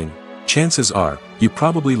started rolling? Chances are, you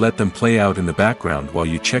probably let them play out in the background while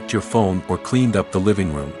you checked your phone or cleaned up the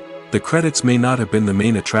living room. The credits may not have been the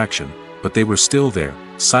main attraction, but they were still there,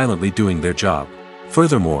 silently doing their job.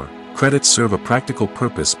 Furthermore, credits serve a practical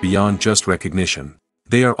purpose beyond just recognition.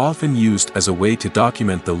 They are often used as a way to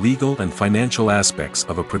document the legal and financial aspects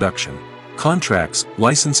of a production. Contracts,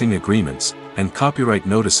 licensing agreements, and copyright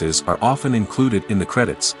notices are often included in the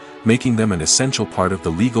credits, making them an essential part of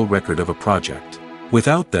the legal record of a project.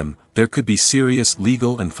 Without them, there could be serious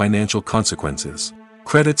legal and financial consequences.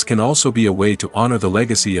 Credits can also be a way to honor the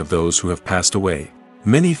legacy of those who have passed away.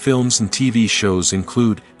 Many films and TV shows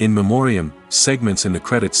include, in memoriam, segments in the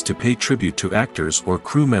credits to pay tribute to actors or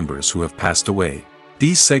crew members who have passed away.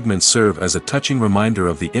 These segments serve as a touching reminder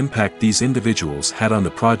of the impact these individuals had on the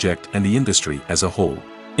project and the industry as a whole.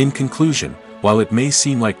 In conclusion, while it may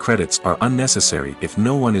seem like credits are unnecessary if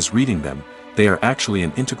no one is reading them, they are actually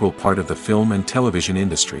an integral part of the film and television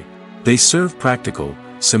industry. They serve practical,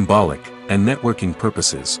 symbolic, and networking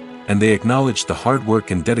purposes, and they acknowledge the hard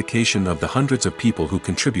work and dedication of the hundreds of people who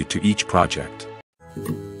contribute to each project.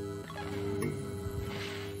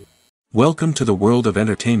 Welcome to the world of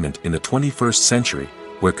entertainment in the 21st century,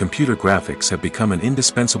 where computer graphics have become an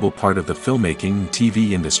indispensable part of the filmmaking and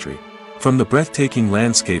TV industry. From the breathtaking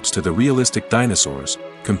landscapes to the realistic dinosaurs,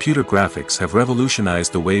 computer graphics have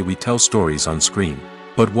revolutionized the way we tell stories on screen.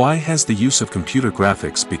 But why has the use of computer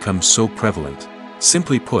graphics become so prevalent?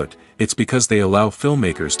 Simply put, it's because they allow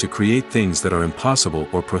filmmakers to create things that are impossible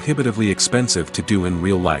or prohibitively expensive to do in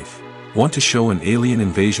real life. Want to show an alien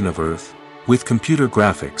invasion of Earth? With computer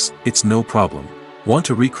graphics, it's no problem. Want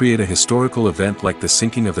to recreate a historical event like the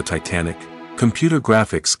sinking of the Titanic? Computer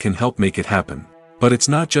graphics can help make it happen. But it's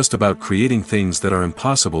not just about creating things that are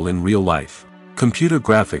impossible in real life. Computer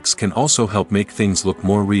graphics can also help make things look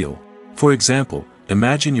more real. For example,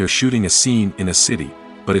 imagine you're shooting a scene in a city,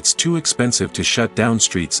 but it's too expensive to shut down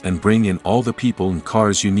streets and bring in all the people and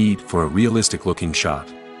cars you need for a realistic-looking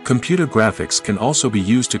shot. Computer graphics can also be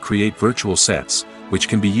used to create virtual sets, which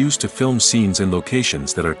can be used to film scenes in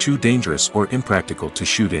locations that are too dangerous or impractical to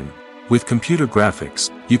shoot in. With computer graphics,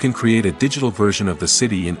 you can create a digital version of the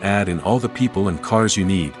city and add in all the people and cars you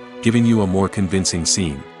need, giving you a more convincing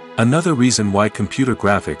scene. Another reason why computer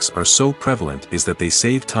graphics are so prevalent is that they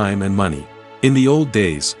save time and money. In the old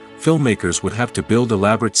days, filmmakers would have to build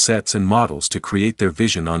elaborate sets and models to create their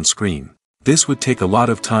vision on screen. This would take a lot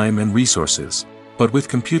of time and resources. But with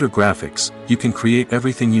computer graphics, you can create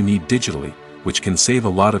everything you need digitally, which can save a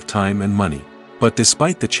lot of time and money. But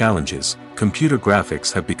despite the challenges, computer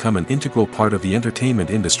graphics have become an integral part of the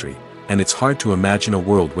entertainment industry, and it's hard to imagine a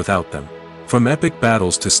world without them. From epic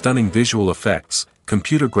battles to stunning visual effects,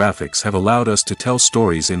 computer graphics have allowed us to tell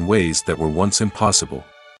stories in ways that were once impossible.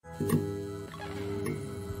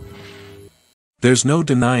 There's no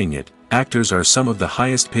denying it, actors are some of the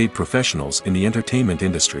highest paid professionals in the entertainment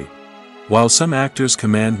industry. While some actors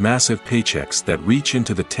command massive paychecks that reach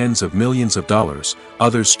into the tens of millions of dollars,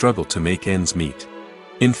 others struggle to make ends meet.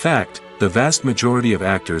 In fact, the vast majority of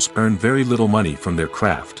actors earn very little money from their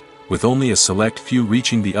craft, with only a select few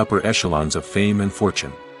reaching the upper echelons of fame and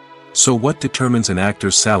fortune. So what determines an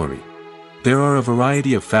actor's salary? There are a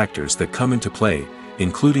variety of factors that come into play,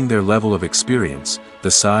 including their level of experience,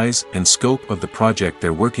 the size and scope of the project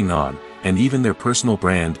they're working on, and even their personal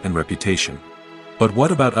brand and reputation. But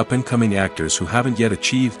what about up-and-coming actors who haven't yet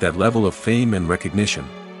achieved that level of fame and recognition?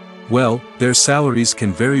 Well, their salaries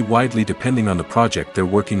can vary widely depending on the project they're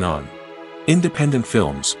working on. Independent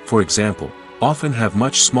films, for example, often have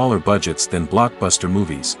much smaller budgets than blockbuster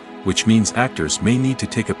movies, which means actors may need to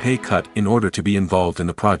take a pay cut in order to be involved in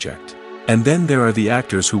the project. And then there are the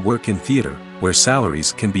actors who work in theater, where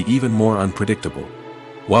salaries can be even more unpredictable.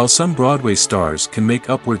 While some Broadway stars can make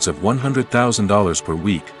upwards of $100,000 per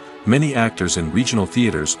week, many actors in regional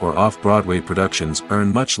theaters or off-Broadway productions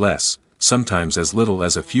earn much less, sometimes as little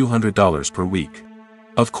as a few $100s per week.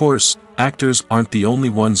 Of course, actors aren't the only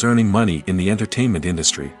ones earning money in the entertainment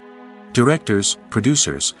industry. Directors,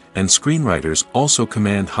 producers, and screenwriters also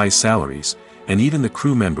command high salaries, and even the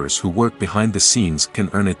crew members who work behind the scenes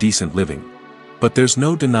can earn a decent living. But there's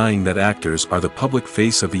no denying that actors are the public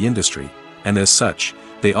face of the industry, and as such,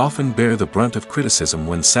 they often bear the brunt of criticism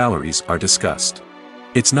when salaries are discussed.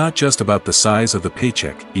 It's not just about the size of the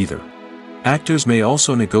paycheck, either. Actors may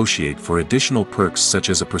also negotiate for additional perks such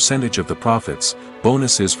as a percentage of the profits,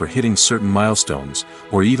 bonuses for hitting certain milestones,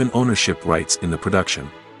 or even ownership rights in the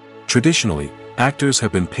production. Traditionally, actors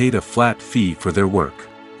have been paid a flat fee for their work.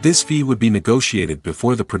 This fee would be negotiated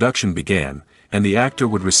before the production began, and the actor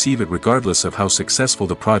would receive it regardless of how successful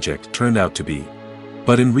the project turned out to be.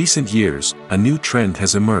 But in recent years, a new trend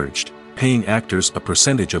has emerged, paying actors a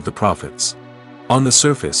percentage of the profits. On the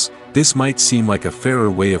surface, this might seem like a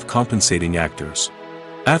fairer way of compensating actors.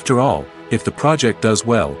 After all, if the project does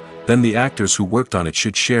well, then the actors who worked on it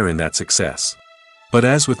should share in that success. But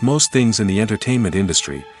as with most things in the entertainment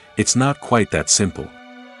industry, it's not quite that simple.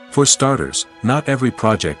 For starters, not every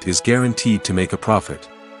project is guaranteed to make a profit.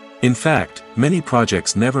 In fact, many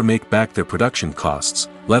projects never make back their production costs,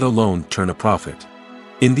 let alone turn a profit.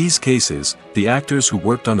 In these cases, the actors who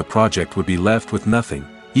worked on the project would be left with nothing,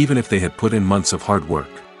 even if they had put in months of hard work.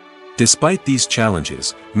 Despite these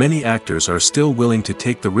challenges, many actors are still willing to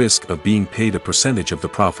take the risk of being paid a percentage of the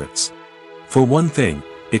profits. For one thing,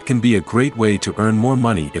 it can be a great way to earn more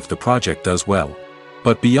money if the project does well.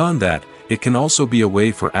 But beyond that, it can also be a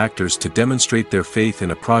way for actors to demonstrate their faith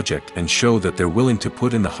in a project and show that they're willing to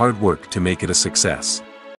put in the hard work to make it a success.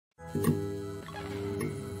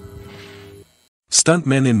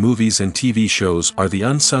 Stuntmen in movies and TV shows are the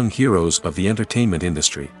unsung heroes of the entertainment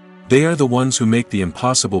industry. They are the ones who make the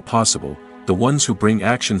impossible possible, the ones who bring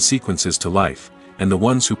action sequences to life, and the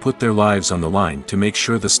ones who put their lives on the line to make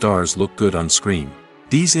sure the stars look good on screen.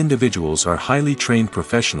 These individuals are highly trained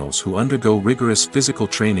professionals who undergo rigorous physical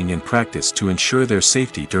training and practice to ensure their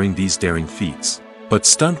safety during these daring feats. But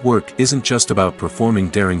stunt work isn't just about performing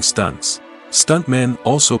daring stunts. Stuntmen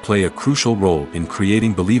also play a crucial role in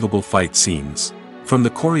creating believable fight scenes. From the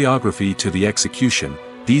choreography to the execution,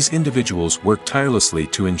 these individuals work tirelessly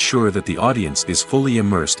to ensure that the audience is fully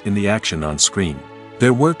immersed in the action on screen.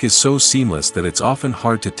 Their work is so seamless that it's often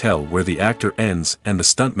hard to tell where the actor ends and the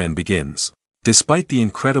stuntman begins. Despite the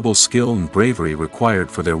incredible skill and bravery required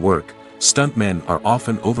for their work, stuntmen are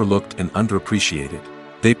often overlooked and underappreciated.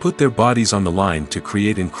 They put their bodies on the line to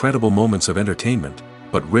create incredible moments of entertainment,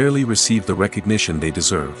 but rarely receive the recognition they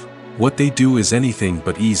deserve. What they do is anything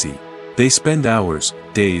but easy. They spend hours,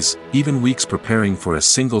 days, even weeks preparing for a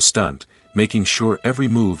single stunt, making sure every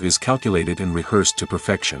move is calculated and rehearsed to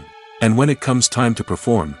perfection. And when it comes time to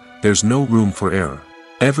perform, there's no room for error.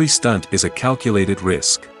 Every stunt is a calculated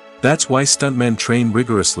risk. That's why stuntmen train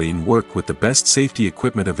rigorously and work with the best safety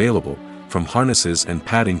equipment available, from harnesses and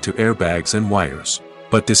padding to airbags and wires.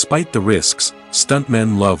 But despite the risks,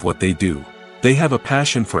 stuntmen love what they do. They have a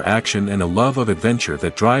passion for action and a love of adventure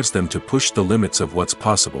that drives them to push the limits of what's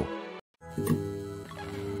possible.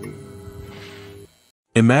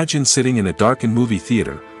 Imagine sitting in a darkened movie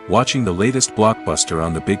theater, watching the latest blockbuster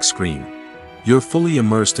on the big screen. You're fully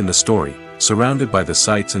immersed in the story, surrounded by the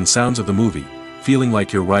sights and sounds of the movie, feeling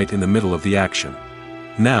like you're right in the middle of the action.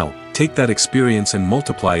 Now, take that experience and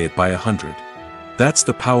multiply it by 100. That's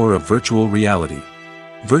the power of virtual reality.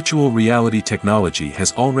 Virtual reality technology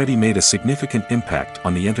has already made a significant impact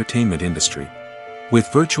on the entertainment industry.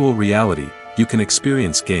 With virtual reality, you can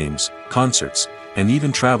experience games, concerts, and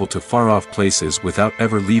even travel to far-off places without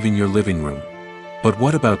ever leaving your living room. But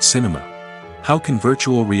what about cinema? How can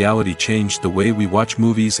virtual reality change the way we watch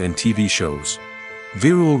movies and TV shows?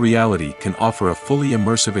 Virtual reality can offer a fully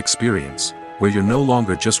immersive experience, where you're no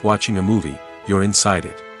longer just watching a movie, you're inside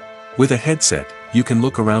it. With a headset, you can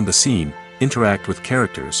look around the scene, interact with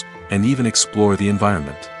characters, and even explore the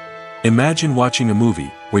environment. Imagine watching a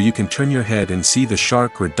movie, where you can turn your head and see the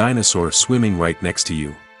shark or dinosaur swimming right next to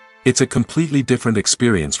you. It's a completely different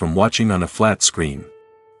experience from watching on a flat screen.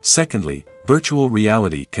 Secondly, virtual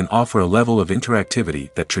reality can offer a level of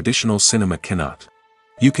interactivity that traditional cinema cannot.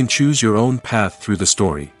 You can choose your own path through the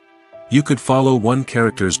story. You could follow one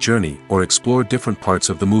character's journey or explore different parts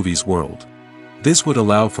of the movie's world. This would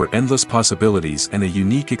allow for endless possibilities and a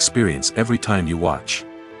unique experience every time you watch.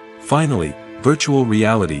 Finally, virtual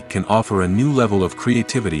reality can offer a new level of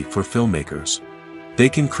creativity for filmmakers. They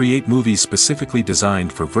can create movies specifically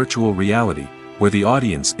designed for virtual reality, where the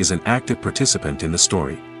audience is an active participant in the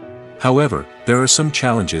story. However, there are some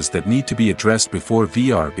challenges that need to be addressed before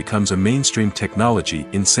VR becomes a mainstream technology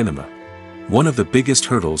in cinema. One of the biggest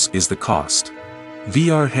hurdles is the cost.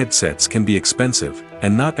 VR headsets can be expensive,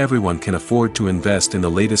 and not everyone can afford to invest in the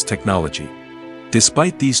latest technology.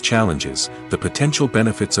 Despite these challenges, the potential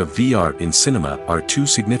benefits of VR in cinema are too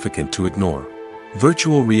significant to ignore.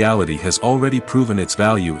 Virtual reality has already proven its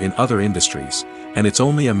value in other industries, and it's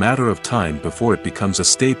only a matter of time before it becomes a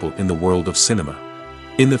staple in the world of cinema.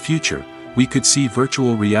 In the future, we could see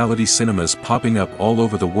virtual reality cinemas popping up all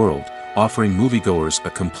over the world, offering moviegoers a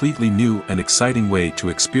completely new and exciting way to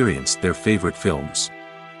experience their favorite films.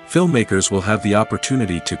 Filmmakers will have the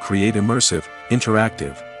opportunity to create immersive,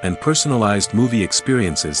 interactive, and personalized movie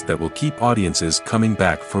experiences that will keep audiences coming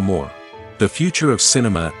back for more. The future of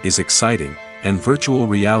cinema is exciting, and virtual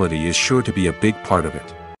reality is sure to be a big part of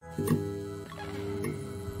it.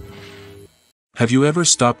 Have you ever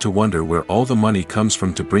stopped to wonder where all the money comes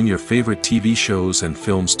from to bring your favorite TV shows and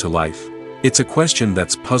films to life? It's a question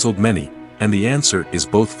that's puzzled many, and the answer is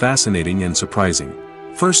both fascinating and surprising.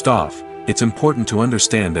 First off, it's important to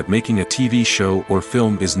understand that making a TV show or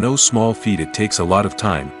film is no small feat. It takes a lot of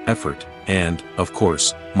time, effort, and, of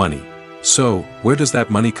course, money. So, where does that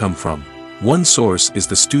money come from? One source is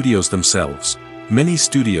the studios themselves. Many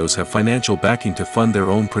studios have financial backing to fund their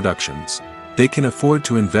own productions. They can afford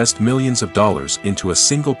to invest millions of dollars into a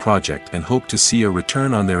single project and hope to see a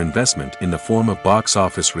return on their investment in the form of box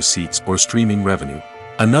office receipts or streaming revenue.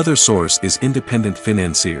 Another source is independent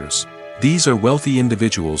financiers. These are wealthy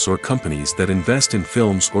individuals or companies that invest in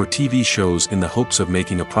films or TV shows in the hopes of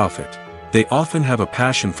making a profit. They often have a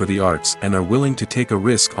passion for the arts and are willing to take a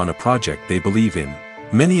risk on a project they believe in.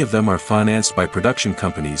 Many of them are financed by production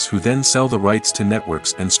companies who then sell the rights to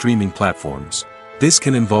networks and streaming platforms. This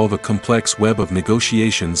can involve a complex web of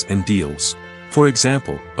negotiations and deals. For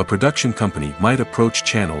example, a production company might approach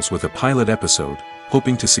channels with a pilot episode,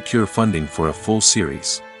 hoping to secure funding for a full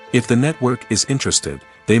series. If the network is interested,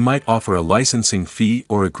 they might offer a licensing fee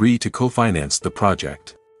or agree to co-finance the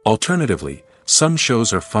project. Alternatively, some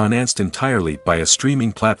shows are financed entirely by a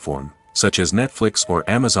streaming platform, such as Netflix or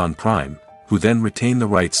Amazon Prime, who then retain the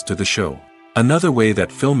rights to the show. Another way that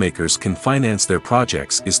filmmakers can finance their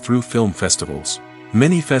projects is through film festivals.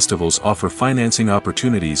 Many festivals offer financing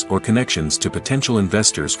opportunities or connections to potential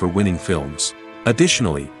investors for winning films.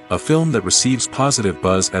 Additionally, a film that receives positive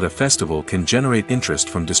buzz at a festival can generate interest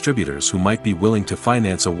from distributors who might be willing to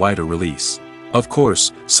finance a wider release. Of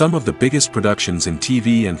course, some of the biggest productions in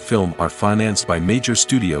TV and film are financed by major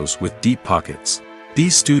studios with deep pockets.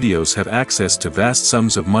 These studios have access to vast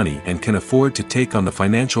sums of money and can afford to take on the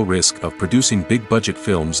financial risk of producing big-budget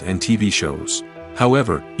films and TV shows.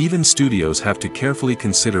 However, even studios have to carefully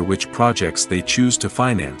consider which projects they choose to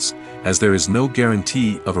finance, as there is no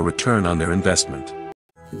guarantee of a return on their investment.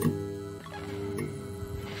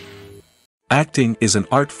 Acting is an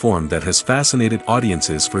art form that has fascinated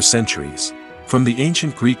audiences for centuries. From the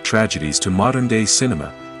ancient Greek tragedies to modern-day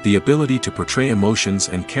cinema, the ability to portray emotions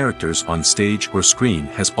and characters on stage or screen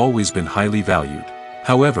has always been highly valued.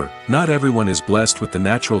 However, not everyone is blessed with the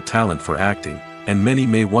natural talent for acting, and many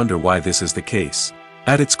may wonder why this is the case.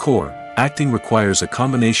 At its core, acting requires a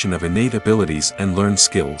combination of innate abilities and learned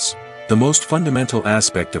skills. The most fundamental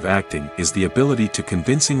aspect of acting is the ability to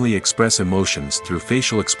convincingly express emotions through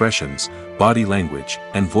facial expressions, body language,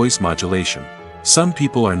 and voice modulation. Some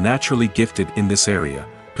people are naturally gifted in this area,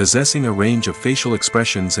 possessing a range of facial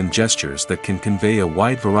expressions and gestures that can convey a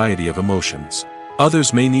wide variety of emotions.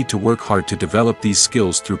 Others may need to work hard to develop these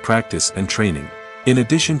skills through practice and training. In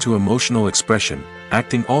addition to emotional expression,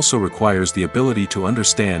 acting also requires the ability to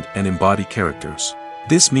understand and embody characters.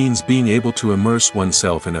 This means being able to immerse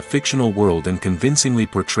oneself in a fictional world and convincingly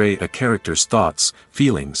portray a character's thoughts,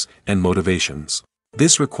 feelings, and motivations.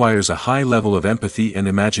 This requires a high level of empathy and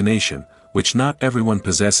imagination, which not everyone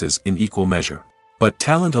possesses in equal measure. But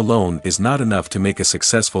talent alone is not enough to make a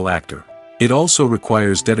successful actor. It also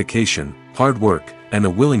requires dedication, hard work, and a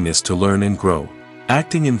willingness to learn and grow.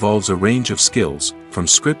 Acting involves a range of skills, from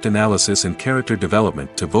script analysis and character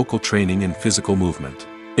development to vocal training and physical movement.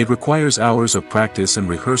 It requires hours of practice and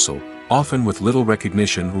rehearsal, often with little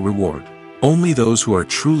recognition or reward. Only those who are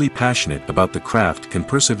truly passionate about the craft can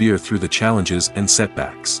persevere through the challenges and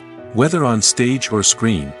setbacks. Whether on stage or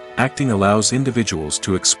screen, acting allows individuals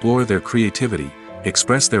to explore their creativity,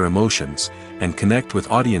 express their emotions, and connect with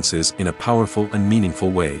audiences in a powerful and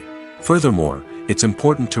meaningful way. Furthermore, it's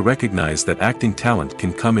important to recognize that acting talent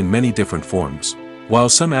can come in many different forms. While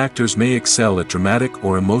some actors may excel at dramatic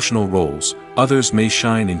or emotional roles, others may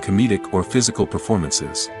shine in comedic or physical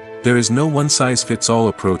performances. There is no one-size-fits-all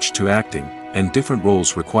approach to acting, and different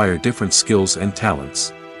roles require different skills and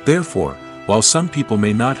talents. Therefore, while some people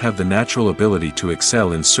may not have the natural ability to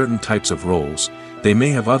excel in certain types of roles, they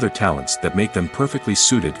may have other talents that make them perfectly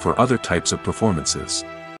suited for other types of performances.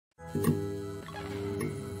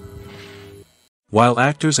 While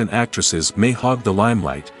actors and actresses may hog the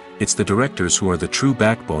limelight, it's the directors who are the true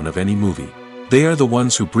backbone of any movie. They are the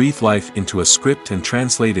ones who breathe life into a script and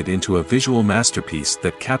translate it into a visual masterpiece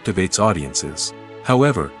that captivates audiences.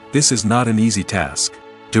 However, this is not an easy task.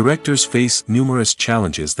 Directors face numerous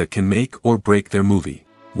challenges that can make or break their movie.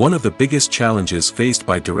 One of the biggest challenges faced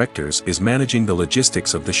by directors is managing the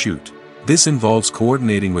logistics of the shoot. This involves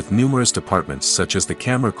coordinating with numerous departments such as the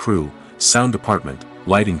camera crew, sound department,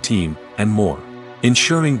 lighting team, and more.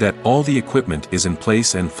 Ensuring that all the equipment is in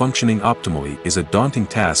place and functioning optimally is a daunting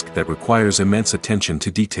task that requires immense attention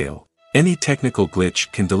to detail. Any technical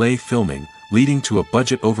glitch can delay filming, leading to a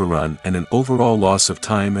budget overrun and an overall loss of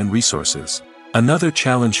time and resources. Another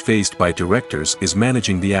challenge faced by directors is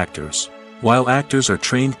managing the actors. While actors are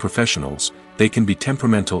trained professionals, they can be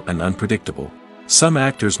temperamental and unpredictable. Some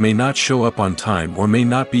actors may not show up on time or may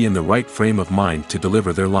not be in the right frame of mind to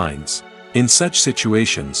deliver their lines. In such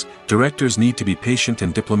situations, directors need to be patient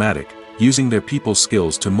and diplomatic, using their people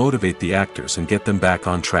skills to motivate the actors and get them back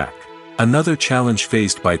on track. Another challenge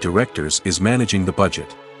faced by directors is managing the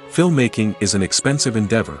budget. Filmmaking is an expensive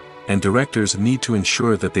endeavor, and directors need to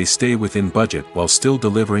ensure that they stay within budget while still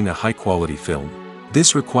delivering a high-quality film.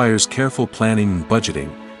 This requires careful planning and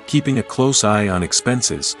budgeting, keeping a close eye on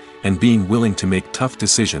expenses, and being willing to make tough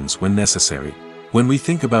decisions when necessary. When we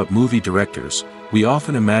think about movie directors, we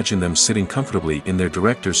often imagine them sitting comfortably in their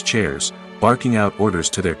director's chairs, barking out orders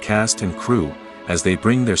to their cast and crew, as they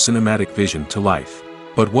bring their cinematic vision to life.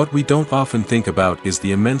 But what we don't often think about is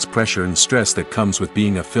the immense pressure and stress that comes with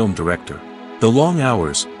being a film director. The long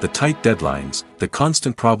hours, the tight deadlines, the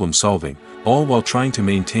constant problem solving, all while trying to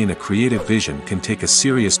maintain a creative vision can take a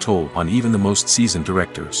serious toll on even the most seasoned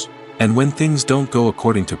directors. And when things don't go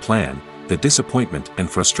according to plan, the disappointment and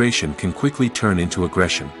frustration can quickly turn into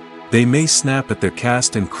aggression. They may snap at their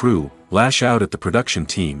cast and crew, lash out at the production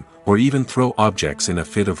team, or even throw objects in a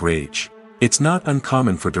fit of rage. It's not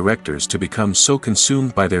uncommon for directors to become so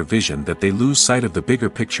consumed by their vision that they lose sight of the bigger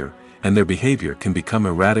picture, and their behavior can become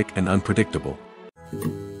erratic and unpredictable.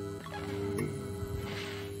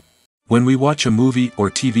 When we watch a movie or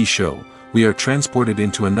TV show, we are transported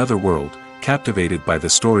into another world, captivated by the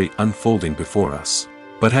story unfolding before us.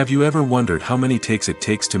 But have you ever wondered how many takes it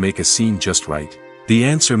takes to make a scene just right? The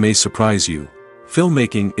answer may surprise you.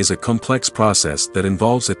 Filmmaking is a complex process that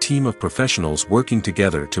involves a team of professionals working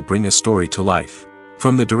together to bring a story to life.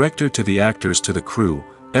 From the director to the actors to the crew,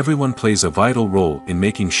 everyone plays a vital role in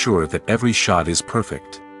making sure that every shot is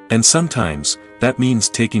perfect. And sometimes, that means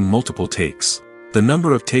taking multiple takes. The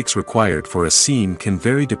number of takes required for a scene can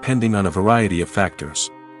vary depending on a variety of factors.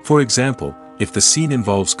 For example, if the scene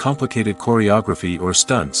involves complicated choreography or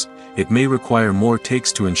stunts, it may require more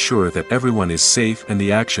takes to ensure that everyone is safe and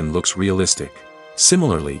the action looks realistic.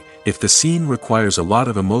 Similarly, if the scene requires a lot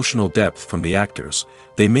of emotional depth from the actors,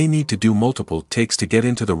 they may need to do multiple takes to get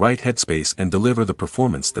into the right headspace and deliver the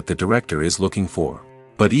performance that the director is looking for.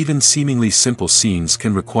 But even seemingly simple scenes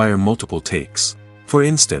can require multiple takes. For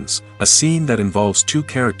instance, a scene that involves two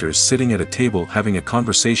characters sitting at a table having a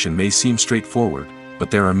conversation may seem straightforward,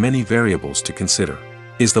 but there are many variables to consider.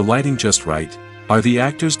 Is the lighting just right? Are the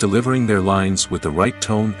actors delivering their lines with the right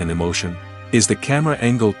tone and emotion? Is the camera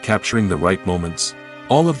angle capturing the right moments?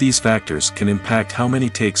 All of these factors can impact how many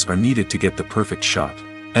takes are needed to get the perfect shot.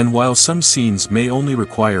 And while some scenes may only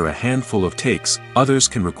require a handful of takes, others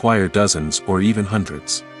can require dozens or even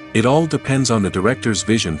hundreds. It all depends on the director's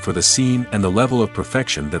vision for the scene and the level of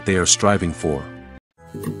perfection that they are striving for.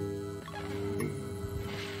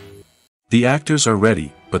 The actors are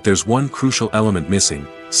ready, but there's one crucial element missing: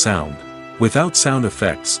 sound. Without sound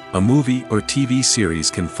effects, a movie or TV series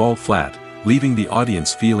can fall flat, leaving the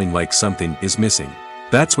audience feeling like something is missing.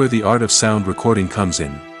 That's where the art of sound recording comes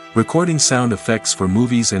in. Recording sound effects for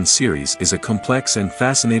movies and series is a complex and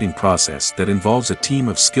fascinating process that involves a team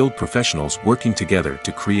of skilled professionals working together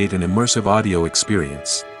to create an immersive audio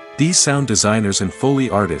experience. These sound designers and Foley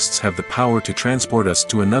artists have the power to transport us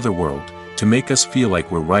to another world, to make us feel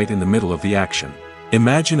like we're right in the middle of the action.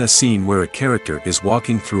 Imagine a scene where a character is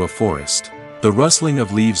walking through a forest. The rustling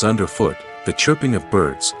of leaves underfoot, the chirping of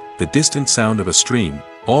birds, the distant sound of a stream,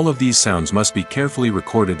 all of these sounds must be carefully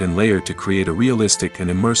recorded and layered to create a realistic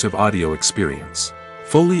and immersive audio experience.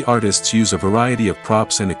 Foley artists use a variety of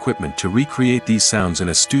props and equipment to recreate these sounds in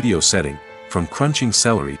a studio setting, from crunching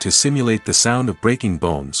celery to simulate the sound of breaking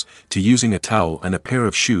bones, to using a towel and a pair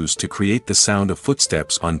of shoes to create the sound of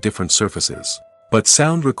footsteps on different surfaces. But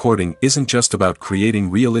sound recording isn't just about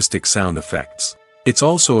creating realistic sound effects. It's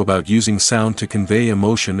also about using sound to convey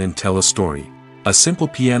emotion and tell a story. A simple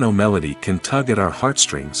piano melody can tug at our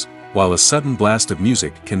heartstrings, while a sudden blast of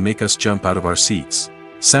music can make us jump out of our seats.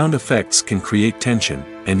 Sound effects can create tension,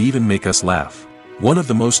 and even make us laugh. One of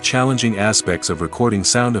the most challenging aspects of recording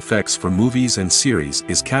sound effects for movies and series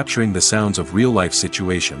is capturing the sounds of real-life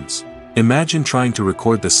situations. Imagine trying to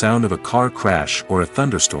record the sound of a car crash or a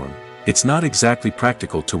thunderstorm. It's not exactly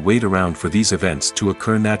practical to wait around for these events to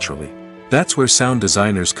occur naturally. That's where sound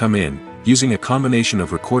designers come in, using a combination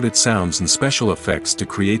of recorded sounds and special effects to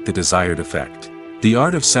create the desired effect. The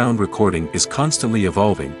art of sound recording is constantly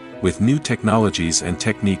evolving, with new technologies and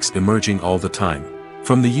techniques emerging all the time.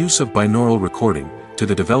 From the use of binaural recording, to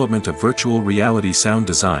the development of virtual reality sound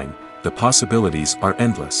design, the possibilities are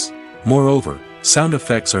endless. Moreover, sound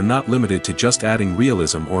effects are not limited to just adding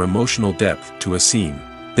realism or emotional depth to a scene.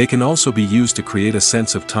 They can also be used to create a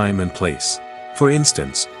sense of time and place. For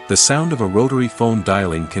instance, the sound of a rotary phone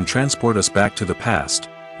dialing can transport us back to the past,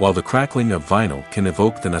 while the crackling of vinyl can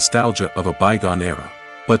evoke the nostalgia of a bygone era.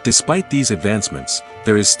 But despite these advancements,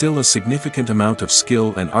 there is still a significant amount of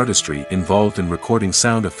skill and artistry involved in recording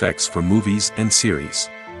sound effects for movies and series.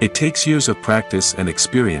 It takes years of practice and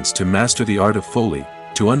experience to master the art of Foley,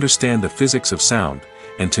 to understand the physics of sound,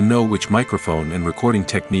 and to know which microphone and recording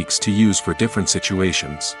techniques to use for different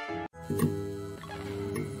situations.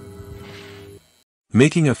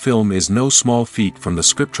 Making a film is no small feat. From the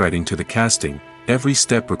scriptwriting to the casting, every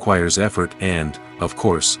step requires effort and, of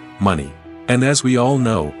course, money. And as we all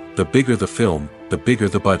know, the bigger the film, the bigger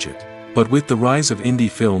the budget. But with the rise of indie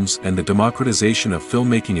films and the democratization of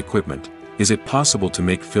filmmaking equipment, is it possible to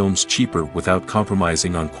make films cheaper without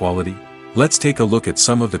compromising on quality? Let's take a look at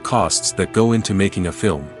some of the costs that go into making a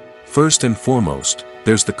film. First and foremost,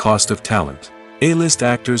 there's the cost of talent. A-list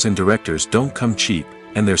actors and directors don't come cheap,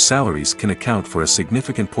 and their salaries can account for a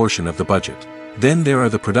significant portion of the budget. Then there are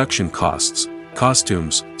the production costs,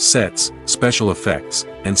 costumes, sets, special effects,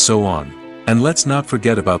 and so on. And let's not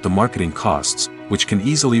forget about the marketing costs, which can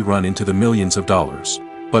easily run into the millions of dollars.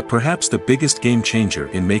 But perhaps the biggest game changer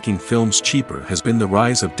in making films cheaper has been the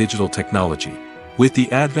rise of digital technology. With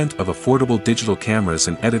the advent of affordable digital cameras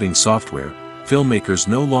and editing software, filmmakers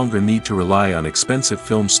no longer need to rely on expensive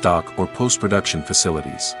film stock or post-production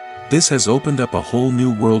facilities. This has opened up a whole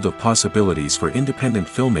new world of possibilities for independent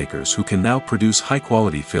filmmakers who can now produce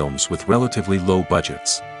high-quality films with relatively low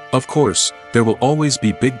budgets. Of course, there will always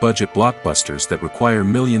be big-budget blockbusters that require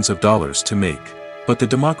millions of dollars to make. But the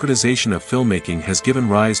democratization of filmmaking has given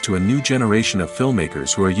rise to a new generation of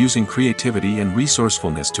filmmakers who are using creativity and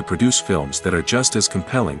resourcefulness to produce films that are just as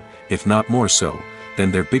compelling, if not more so, than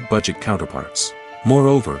their big-budget counterparts.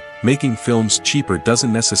 Moreover, making films cheaper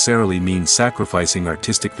doesn't necessarily mean sacrificing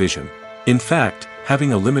artistic vision. In fact,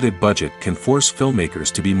 having a limited budget can force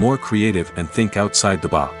filmmakers to be more creative and think outside the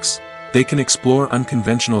box. They can explore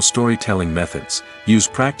unconventional storytelling methods, use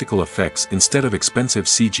practical effects instead of expensive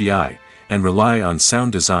CGI, and rely on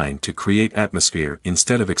sound design to create atmosphere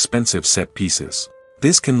instead of expensive set pieces.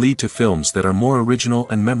 This can lead to films that are more original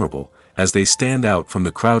and memorable, as they stand out from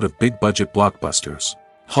the crowd of big-budget blockbusters.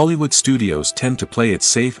 Hollywood studios tend to play it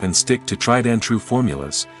safe and stick to tried-and-true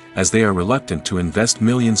formulas, as they are reluctant to invest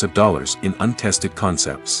millions of dollars in untested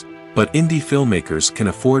concepts. But indie filmmakers can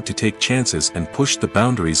afford to take chances and push the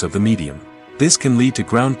boundaries of the medium. This can lead to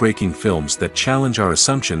groundbreaking films that challenge our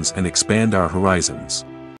assumptions and expand our horizons.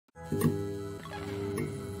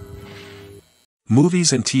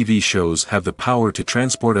 Movies and TV shows have the power to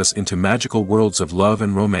transport us into magical worlds of love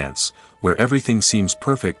and romance, where everything seems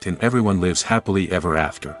perfect and everyone lives happily ever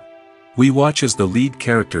after. We watch as the lead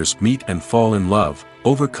characters meet and fall in love,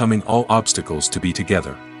 overcoming all obstacles to be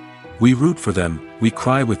together. We root for them, we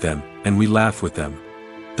cry with them, and we laugh with them.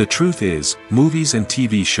 The truth is, movies and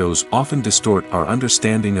TV shows often distort our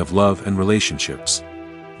understanding of love and relationships.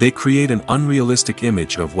 They create an unrealistic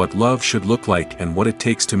image of what love should look like and what it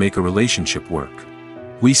takes to make a relationship work.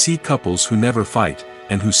 We see couples who never fight,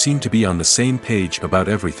 and who seem to be on the same page about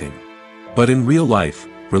everything. But in real life,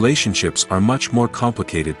 relationships are much more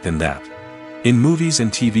complicated than that. In movies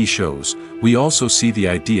and TV shows, we also see the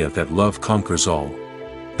idea that love conquers all.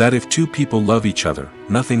 That if two people love each other,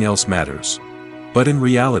 nothing else matters. But in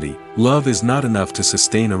reality, love is not enough to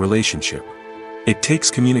sustain a relationship. It takes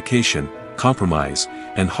communication, compromise,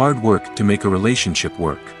 and hard work to make a relationship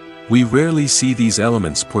work. We rarely see these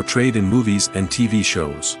elements portrayed in movies and TV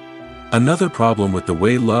shows. Another problem with the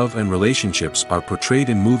way love and relationships are portrayed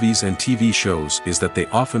in movies and TV shows is that they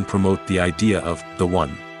often promote the idea of the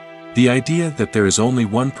one. The idea that there is only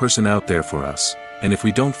one person out there for us, and if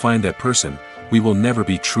we don't find that person, we will never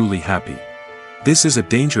be truly happy. This is a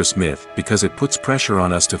dangerous myth because it puts pressure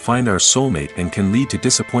on us to find our soulmate and can lead to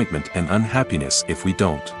disappointment and unhappiness if we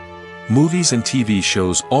don't. Movies and TV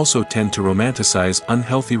shows also tend to romanticize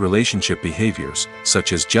unhealthy relationship behaviors,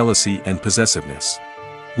 such as jealousy and possessiveness.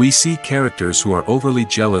 We see characters who are overly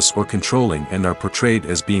jealous or controlling and are portrayed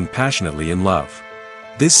as being passionately in love.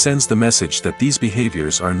 This sends the message that these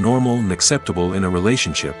behaviors are normal and acceptable in a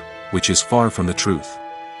relationship, which is far from the truth.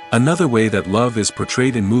 Another way that love is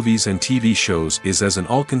portrayed in movies and TV shows is as an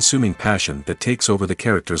all-consuming passion that takes over the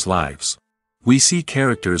characters' lives. We see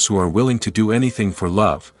characters who are willing to do anything for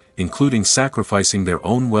love, including sacrificing their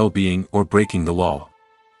own well-being or breaking the law.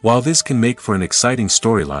 While this can make for an exciting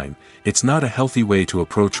storyline, it's not a healthy way to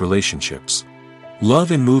approach relationships.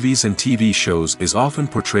 Love in movies and TV shows is often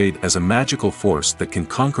portrayed as a magical force that can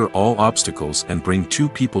conquer all obstacles and bring two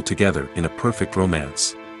people together in a perfect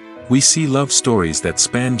romance. We see love stories that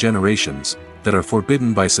span generations, that are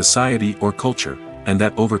forbidden by society or culture, and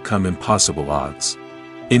that overcome impossible odds.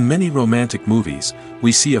 In many romantic movies,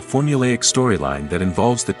 we see a formulaic storyline that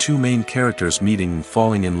involves the two main characters meeting and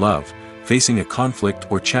falling in love, facing a conflict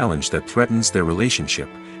or challenge that threatens their relationship,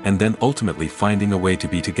 and then ultimately finding a way to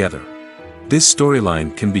be together. This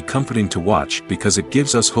storyline can be comforting to watch because it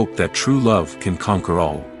gives us hope that true love can conquer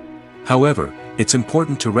all. However, it's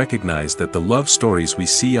important to recognize that the love stories we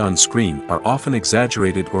see on screen are often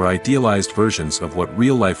exaggerated or idealized versions of what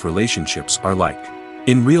real-life relationships are like.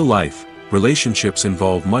 In real life, relationships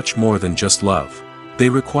involve much more than just love. They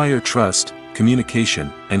require trust,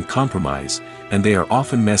 communication, and compromise, and they are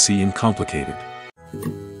often messy and complicated.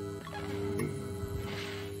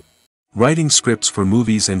 Writing scripts for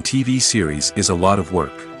movies and TV series is a lot of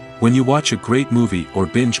work. When you watch a great movie or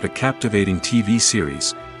binge a captivating TV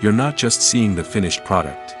series, you're not just seeing the finished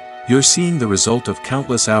product. You're seeing the result of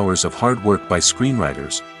countless hours of hard work by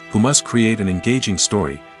screenwriters, who must create an engaging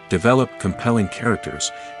story, develop compelling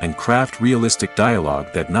characters, and craft realistic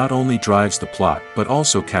dialogue that not only drives the plot but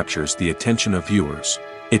also captures the attention of viewers.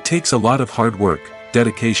 It takes a lot of hard work,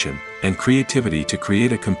 dedication, and creativity to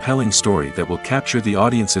create a compelling story that will capture the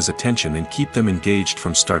audience's attention and keep them engaged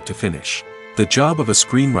from start to finish. The job of a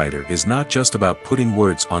screenwriter is not just about putting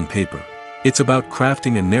words on paper. It's about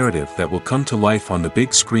crafting a narrative that will come to life on the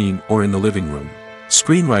big screen or in the living room.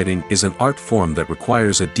 Screenwriting is an art form that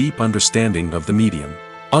requires a deep understanding of the medium.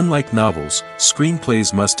 Unlike novels,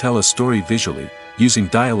 screenplays must tell a story visually, using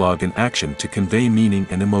dialogue and action to convey meaning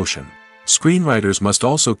and emotion. Screenwriters must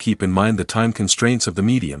also keep in mind the time constraints of the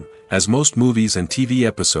medium, as most movies and TV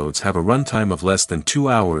episodes have a runtime of less than 2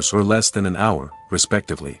 hours or less than an hour,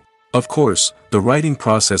 respectively. Of course, the writing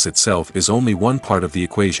process itself is only one part of the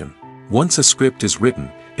equation. Once a script is written,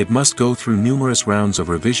 it must go through numerous rounds of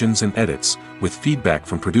revisions and edits, with feedback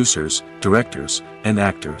from producers, directors, and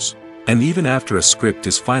actors. And even after a script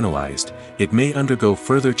is finalized, it may undergo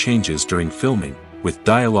further changes during filming, with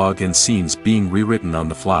dialogue and scenes being rewritten on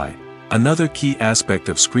the fly. Another key aspect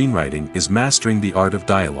of screenwriting is mastering the art of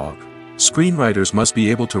dialogue. Screenwriters must be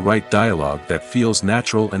able to write dialogue that feels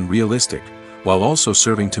natural and realistic, while also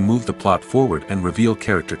serving to move the plot forward and reveal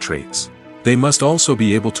character traits. They must also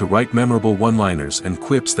be able to write memorable one-liners and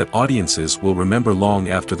quips that audiences will remember long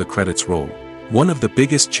after the credits roll. One of the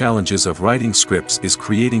biggest challenges of writing scripts is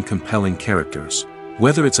creating compelling characters.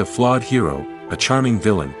 Whether it's a flawed hero, a charming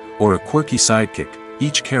villain, or a quirky sidekick,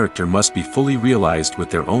 each character must be fully realized with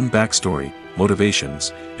their own backstory,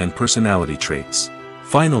 motivations, and personality traits.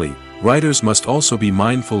 Finally, writers must also be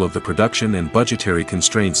mindful of the production and budgetary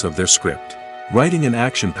constraints of their script. Writing an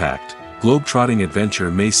action-packed, globe-trotting adventure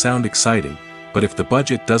may sound exciting, but if the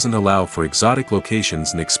budget doesn't allow for exotic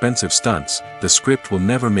locations and expensive stunts, the script will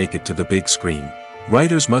never make it to the big screen.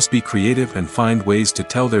 Writers must be creative and find ways to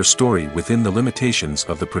tell their story within the limitations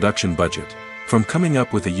of the production budget. From coming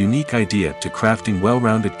up with a unique idea to crafting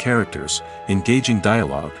well-rounded characters, engaging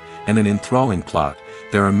dialogue, and an enthralling plot,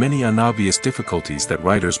 there are many unobvious difficulties that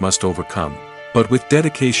writers must overcome. But with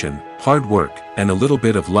dedication, hard work, and a little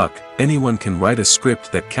bit of luck, anyone can write a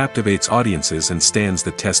script that captivates audiences and stands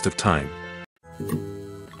the test of time.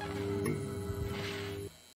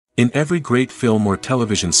 In every great film or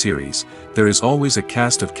television series, there is always a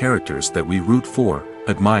cast of characters that we root for,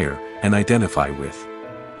 admire, and identify with.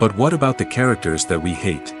 But what about the characters that we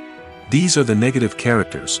hate? These are the negative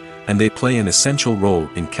characters, and they play an essential role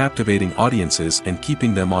in captivating audiences and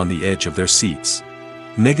keeping them on the edge of their seats.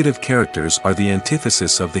 Negative characters are the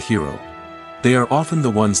antithesis of the hero. They are often the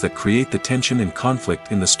ones that create the tension and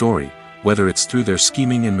conflict in the story, whether it's through their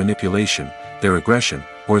scheming and manipulation, their aggression,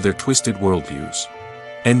 or their twisted worldviews.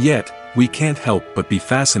 And yet, we can't help but be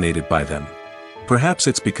fascinated by them. Perhaps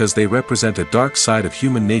it's because they represent a dark side of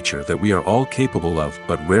human nature that we are all capable of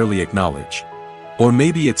but rarely acknowledge. Or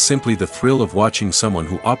maybe it's simply the thrill of watching someone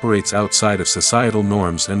who operates outside of societal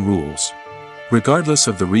norms and rules. Regardless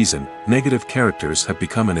of the reason, negative characters have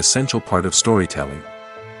become an essential part of storytelling.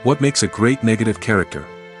 What makes a great negative character?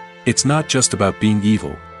 It's not just about being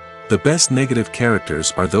evil. The best negative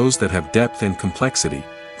characters are those that have depth and complexity,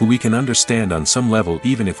 who we can understand on some level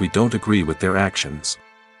even if we don't agree with their actions.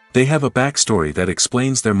 They have a backstory that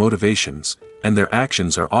explains their motivations, and their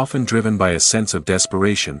actions are often driven by a sense of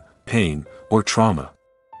desperation, pain, or trauma.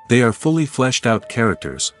 They are fully fleshed out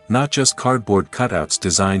characters, not just cardboard cutouts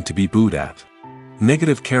designed to be booed at.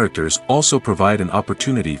 Negative characters also provide an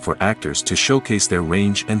opportunity for actors to showcase their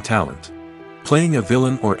range and talent. Playing a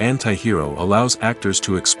villain or anti-hero allows actors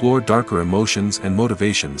to explore darker emotions and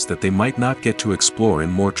motivations that they might not get to explore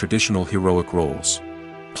in more traditional heroic roles.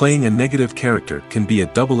 Playing a negative character can be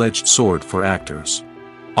a double-edged sword for actors.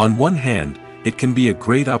 On one hand, it can be a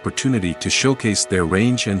great opportunity to showcase their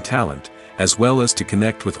range and talent, as well as to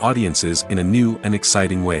connect with audiences in a new and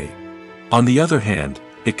exciting way. On the other hand,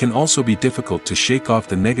 it can also be difficult to shake off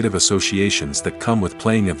the negative associations that come with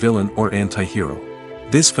playing a villain or anti-hero.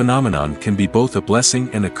 This phenomenon can be both a blessing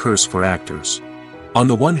and a curse for actors. On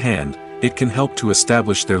the one hand, it can help to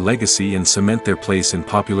establish their legacy and cement their place in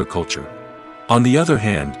popular culture. On the other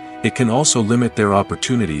hand, it can also limit their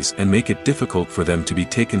opportunities and make it difficult for them to be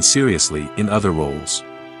taken seriously in other roles.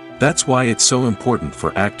 That's why it's so important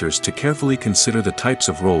for actors to carefully consider the types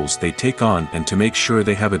of roles they take on and to make sure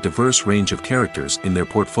they have a diverse range of characters in their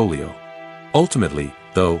portfolio. Ultimately,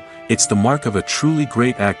 though, it's the mark of a truly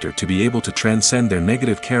great actor to be able to transcend their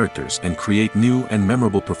negative characters and create new and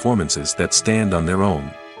memorable performances that stand on their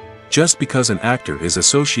own. Just because an actor is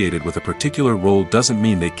associated with a particular role doesn't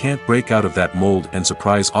mean they can't break out of that mold and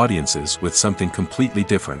surprise audiences with something completely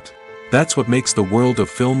different. That's what makes the world of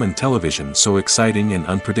film and television so exciting and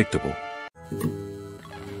unpredictable.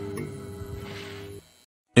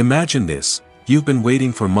 Imagine this: you've been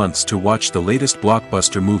waiting for months to watch the latest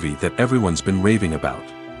blockbuster movie that everyone's been raving about.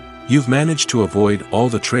 You've managed to avoid all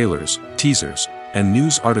the trailers, teasers, and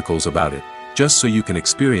news articles about it, just so you can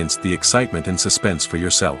experience the excitement and suspense for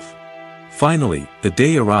yourself. Finally, the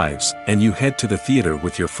day arrives, and you head to the theater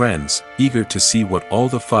with your friends, eager to see what all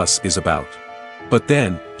the fuss is about. But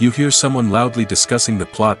then, you hear someone loudly discussing the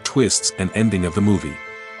plot twists and ending of the movie.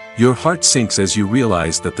 Your heart sinks as you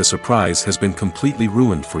realize that the surprise has been completely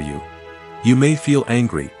ruined for you. You may feel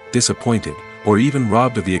angry, disappointed, or even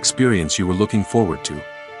robbed of the experience you were looking forward to.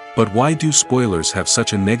 But why do spoilers have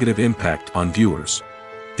such a negative impact on viewers?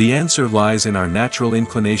 The answer lies in our natural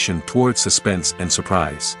inclination towards suspense and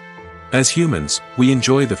surprise. As humans, we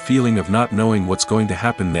enjoy the feeling of not knowing what's going to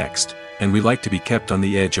happen next, and we like to be kept on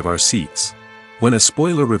the edge of our seats. When a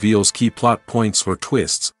spoiler reveals key plot points or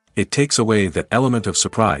twists, it takes away that element of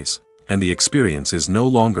surprise, and the experience is no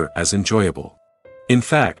longer as enjoyable. In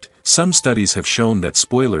fact, some studies have shown that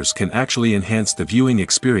spoilers can actually enhance the viewing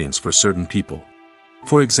experience for certain people.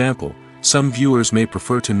 For example, some viewers may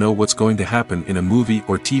prefer to know what's going to happen in a movie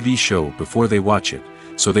or TV show before they watch it,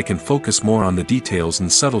 so they can focus more on the details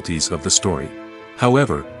and subtleties of the story.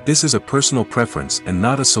 However, this is a personal preference and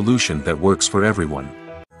not a solution that works for everyone.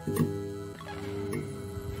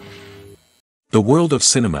 The world of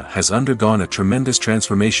cinema has undergone a tremendous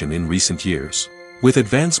transformation in recent years. With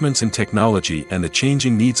advancements in technology and the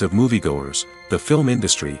changing needs of moviegoers, the film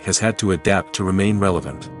industry has had to adapt to remain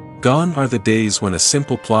relevant. Gone are the days when a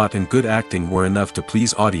simple plot and good acting were enough to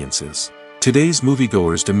please audiences. Today's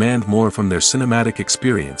moviegoers demand more from their cinematic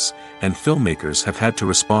experience, and filmmakers have had to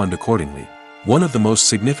respond accordingly. One of the most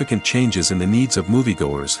significant changes in the needs of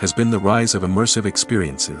moviegoers has been the rise of immersive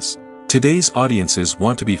experiences. Today's audiences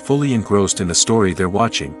want to be fully engrossed in the story they're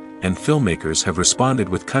watching, and filmmakers have responded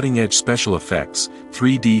with cutting-edge special effects,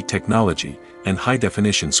 3D technology, and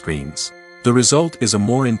high-definition screens. The result is a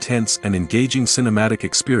more intense and engaging cinematic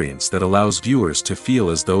experience that allows viewers to feel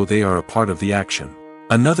as though they are a part of the action.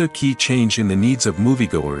 Another key change in the needs of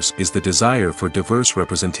moviegoers is the desire for diverse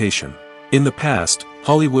representation. In the past,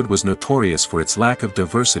 Hollywood was notorious for its lack of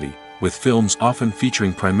diversity, with films often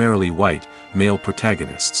featuring primarily white, male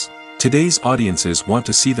protagonists. Today's audiences want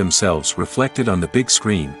to see themselves reflected on the big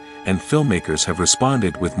screen, and filmmakers have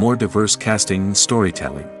responded with more diverse casting and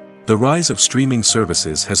storytelling. The rise of streaming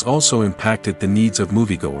services has also impacted the needs of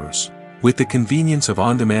moviegoers. With the convenience of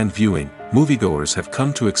on-demand viewing, moviegoers have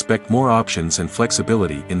come to expect more options and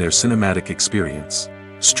flexibility in their cinematic experience.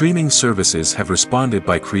 Streaming services have responded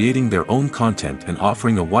by creating their own content and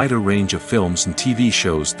offering a wider range of films and TV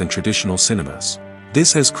shows than traditional cinemas.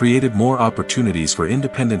 This has created more opportunities for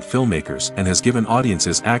independent filmmakers and has given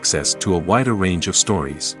audiences access to a wider range of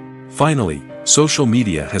stories. Finally, social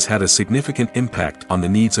media has had a significant impact on the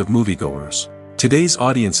needs of moviegoers. Today's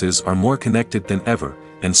audiences are more connected than ever,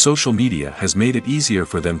 and social media has made it easier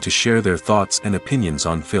for them to share their thoughts and opinions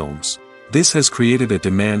on films. This has created a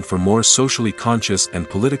demand for more socially conscious and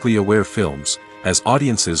politically aware films, as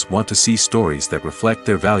audiences want to see stories that reflect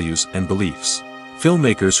their values and beliefs.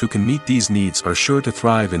 Filmmakers who can meet these needs are sure to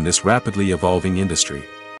thrive in this rapidly evolving industry.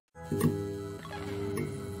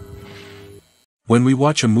 When we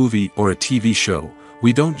watch a movie or a TV show,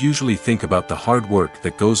 we don't usually think about the hard work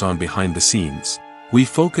that goes on behind the scenes. We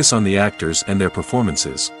focus on the actors and their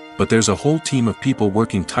performances, but there's a whole team of people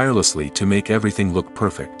working tirelessly to make everything look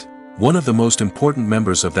perfect. One of the most important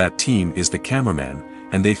members of that team is the cameraman,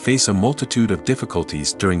 and they face a multitude of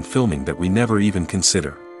difficulties during filming that we never even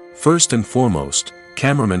consider. First and foremost,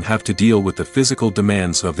 cameramen have to deal with the physical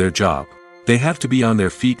demands of their job. They have to be on their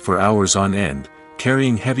feet for hours on end,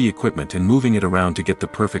 carrying heavy equipment and moving it around to get the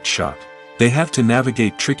perfect shot. They have to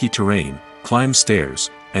navigate tricky terrain, climb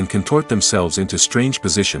stairs, and contort themselves into strange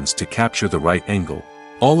positions to capture the right angle.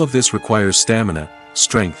 All of this requires stamina,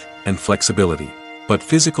 strength, and flexibility. But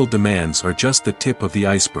physical demands are just the tip of the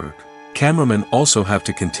iceberg. Cameramen also have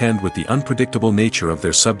to contend with the unpredictable nature of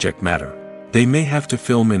their subject matter. They may have to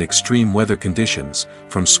film in extreme weather conditions,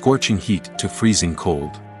 from scorching heat to freezing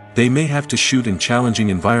cold. They may have to shoot in challenging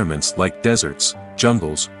environments like deserts,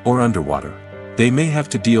 jungles, or underwater. They may have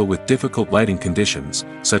to deal with difficult lighting conditions,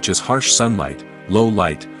 such as harsh sunlight, low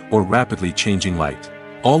light, or rapidly changing light.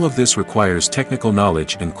 All of this requires technical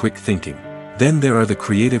knowledge and quick thinking. Then there are the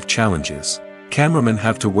creative challenges. Cameramen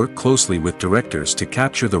have to work closely with directors to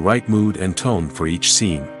capture the right mood and tone for each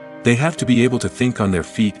scene. They have to be able to think on their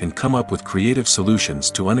feet and come up with creative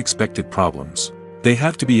solutions to unexpected problems. They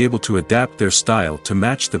have to be able to adapt their style to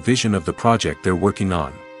match the vision of the project they're working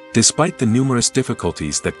on. Despite the numerous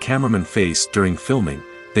difficulties that cameramen face during filming,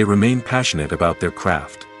 they remain passionate about their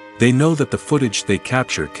craft. They know that the footage they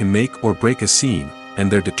capture can make or break a scene,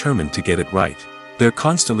 and they're determined to get it right. They're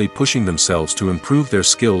constantly pushing themselves to improve their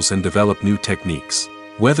skills and develop new techniques.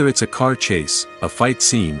 Whether it's a car chase, a fight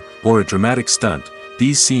scene, or a dramatic stunt,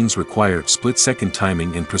 these scenes require split-second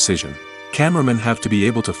timing and precision. Cameramen have to be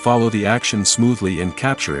able to follow the action smoothly and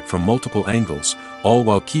capture it from multiple angles, all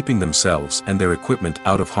while keeping themselves and their equipment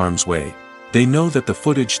out of harm's way. They know that the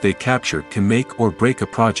footage they capture can make or break a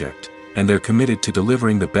project, and they're committed to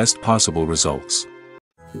delivering the best possible results.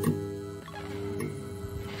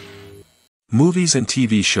 Movies and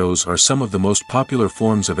TV shows are some of the most popular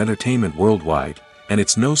forms of entertainment worldwide, and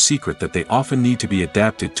it's no secret that they often need to be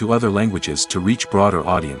adapted to other languages to reach broader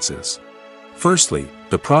audiences. Firstly,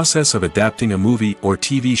 the process of adapting a movie or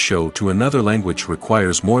TV show to another language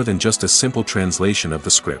requires more than just a simple translation of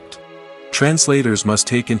the script. Translators must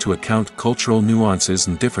take into account cultural nuances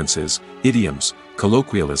and differences, idioms,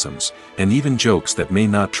 colloquialisms, and even jokes that may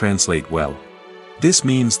not translate well. This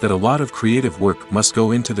means that a lot of creative work must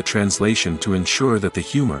go into the translation to ensure that the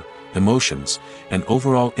humor, emotions, and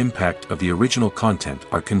overall impact of the original content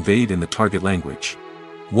are conveyed in the target language.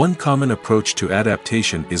 One common approach to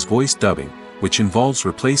adaptation is voice dubbing, which involves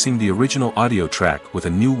replacing the original audio track with a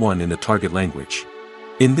new one in the target language.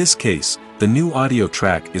 In this case, the new audio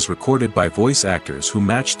track is recorded by voice actors who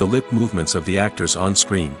match the lip movements of the actors on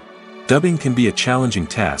screen. Dubbing can be a challenging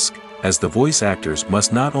task, as the voice actors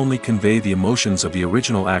must not only convey the emotions of the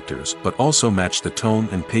original actors but also match the tone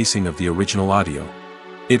and pacing of the original audio.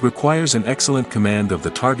 It requires an excellent command of the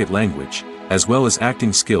target language, as well as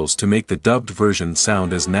acting skills to make the dubbed version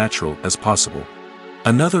sound as natural as possible.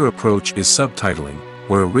 Another approach is subtitling,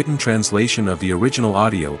 where a written translation of the original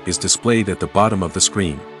audio is displayed at the bottom of the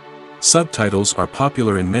screen. Subtitles are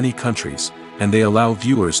popular in many countries, and they allow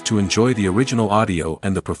viewers to enjoy the original audio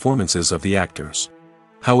and the performances of the actors.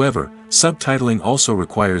 However, subtitling also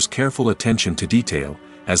requires careful attention to detail,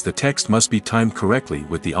 as the text must be timed correctly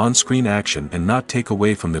with the on-screen action and not take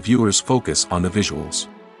away from the viewer's focus on the visuals.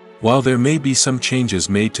 While there may be some changes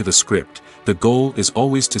made to the script, the goal is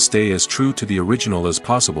always to stay as true to the original as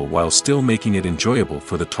possible while still making it enjoyable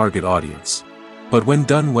for the target audience. But when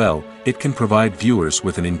done well, it can provide viewers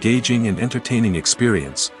with an engaging and entertaining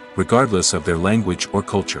experience, regardless of their language or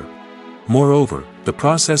culture. Moreover, the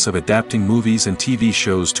process of adapting movies and TV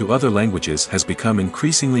shows to other languages has become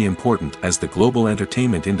increasingly important as the global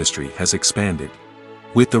entertainment industry has expanded.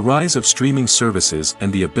 With the rise of streaming services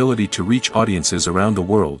and the ability to reach audiences around the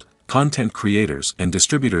world, content creators and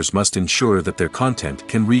distributors must ensure that their content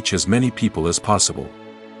can reach as many people as possible.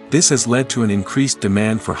 This has led to an increased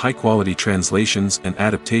demand for high-quality translations and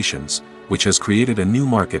adaptations, which has created a new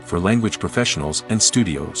market for language professionals and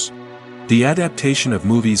studios. The adaptation of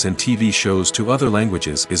movies and TV shows to other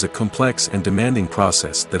languages is a complex and demanding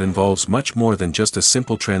process that involves much more than just a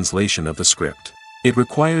simple translation of the script. It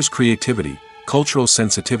requires creativity, cultural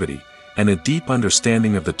sensitivity, and a deep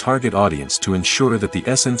understanding of the target audience to ensure that the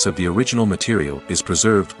essence of the original material is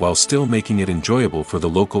preserved while still making it enjoyable for the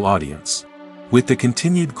local audience. With the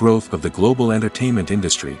continued growth of the global entertainment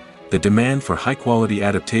industry, the demand for high-quality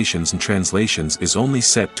adaptations and translations is only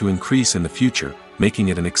set to increase in the future, making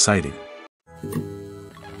it an exciting.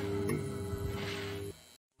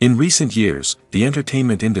 In recent years, the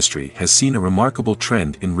entertainment industry has seen a remarkable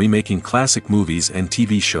trend in remaking classic movies and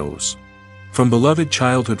TV shows. From beloved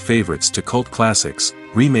childhood favorites to cult classics,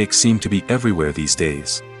 remakes seem to be everywhere these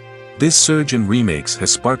days. This surge in remakes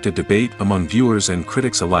has sparked a debate among viewers and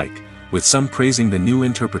critics alike, with some praising the new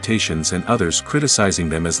interpretations and others criticizing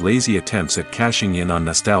them as lazy attempts at cashing in on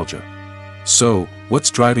nostalgia. So,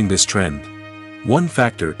 what's driving this trend? One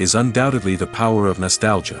factor is undoubtedly the power of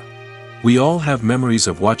nostalgia. We all have memories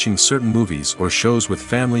of watching certain movies or shows with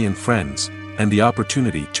family and friends, and the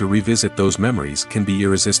opportunity to revisit those memories can be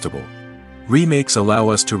irresistible. Remakes allow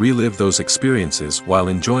us to relive those experiences while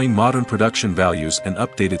enjoying modern production values and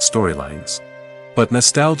updated storylines. But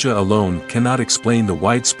nostalgia alone cannot explain the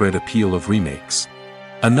widespread appeal of remakes.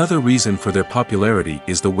 Another reason for their popularity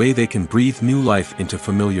is the way they can breathe new life into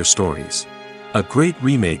familiar stories. A great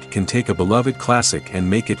remake can take a beloved classic and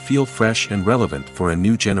make it feel fresh and relevant for a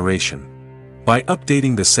new generation. By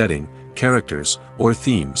updating the setting, characters, or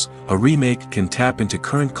themes, a remake can tap into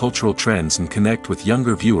current cultural trends and connect with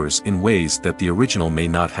younger viewers in ways that the original may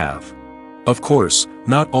not have. Of course,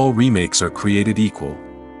 not all remakes are created equal.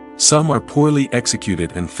 Some are poorly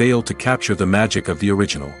executed and fail to capture the magic of the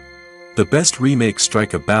original. The best remakes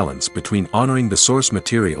strike a balance between honoring the source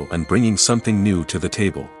material and bringing something new to the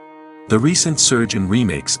table. The recent surge in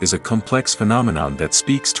remakes is a complex phenomenon that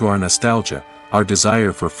speaks to our nostalgia, our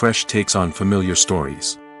desire for fresh takes on familiar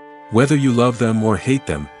stories. Whether you love them or hate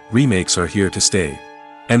them, remakes are here to stay.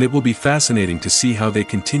 And it will be fascinating to see how they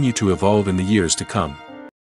continue to evolve in the years to come.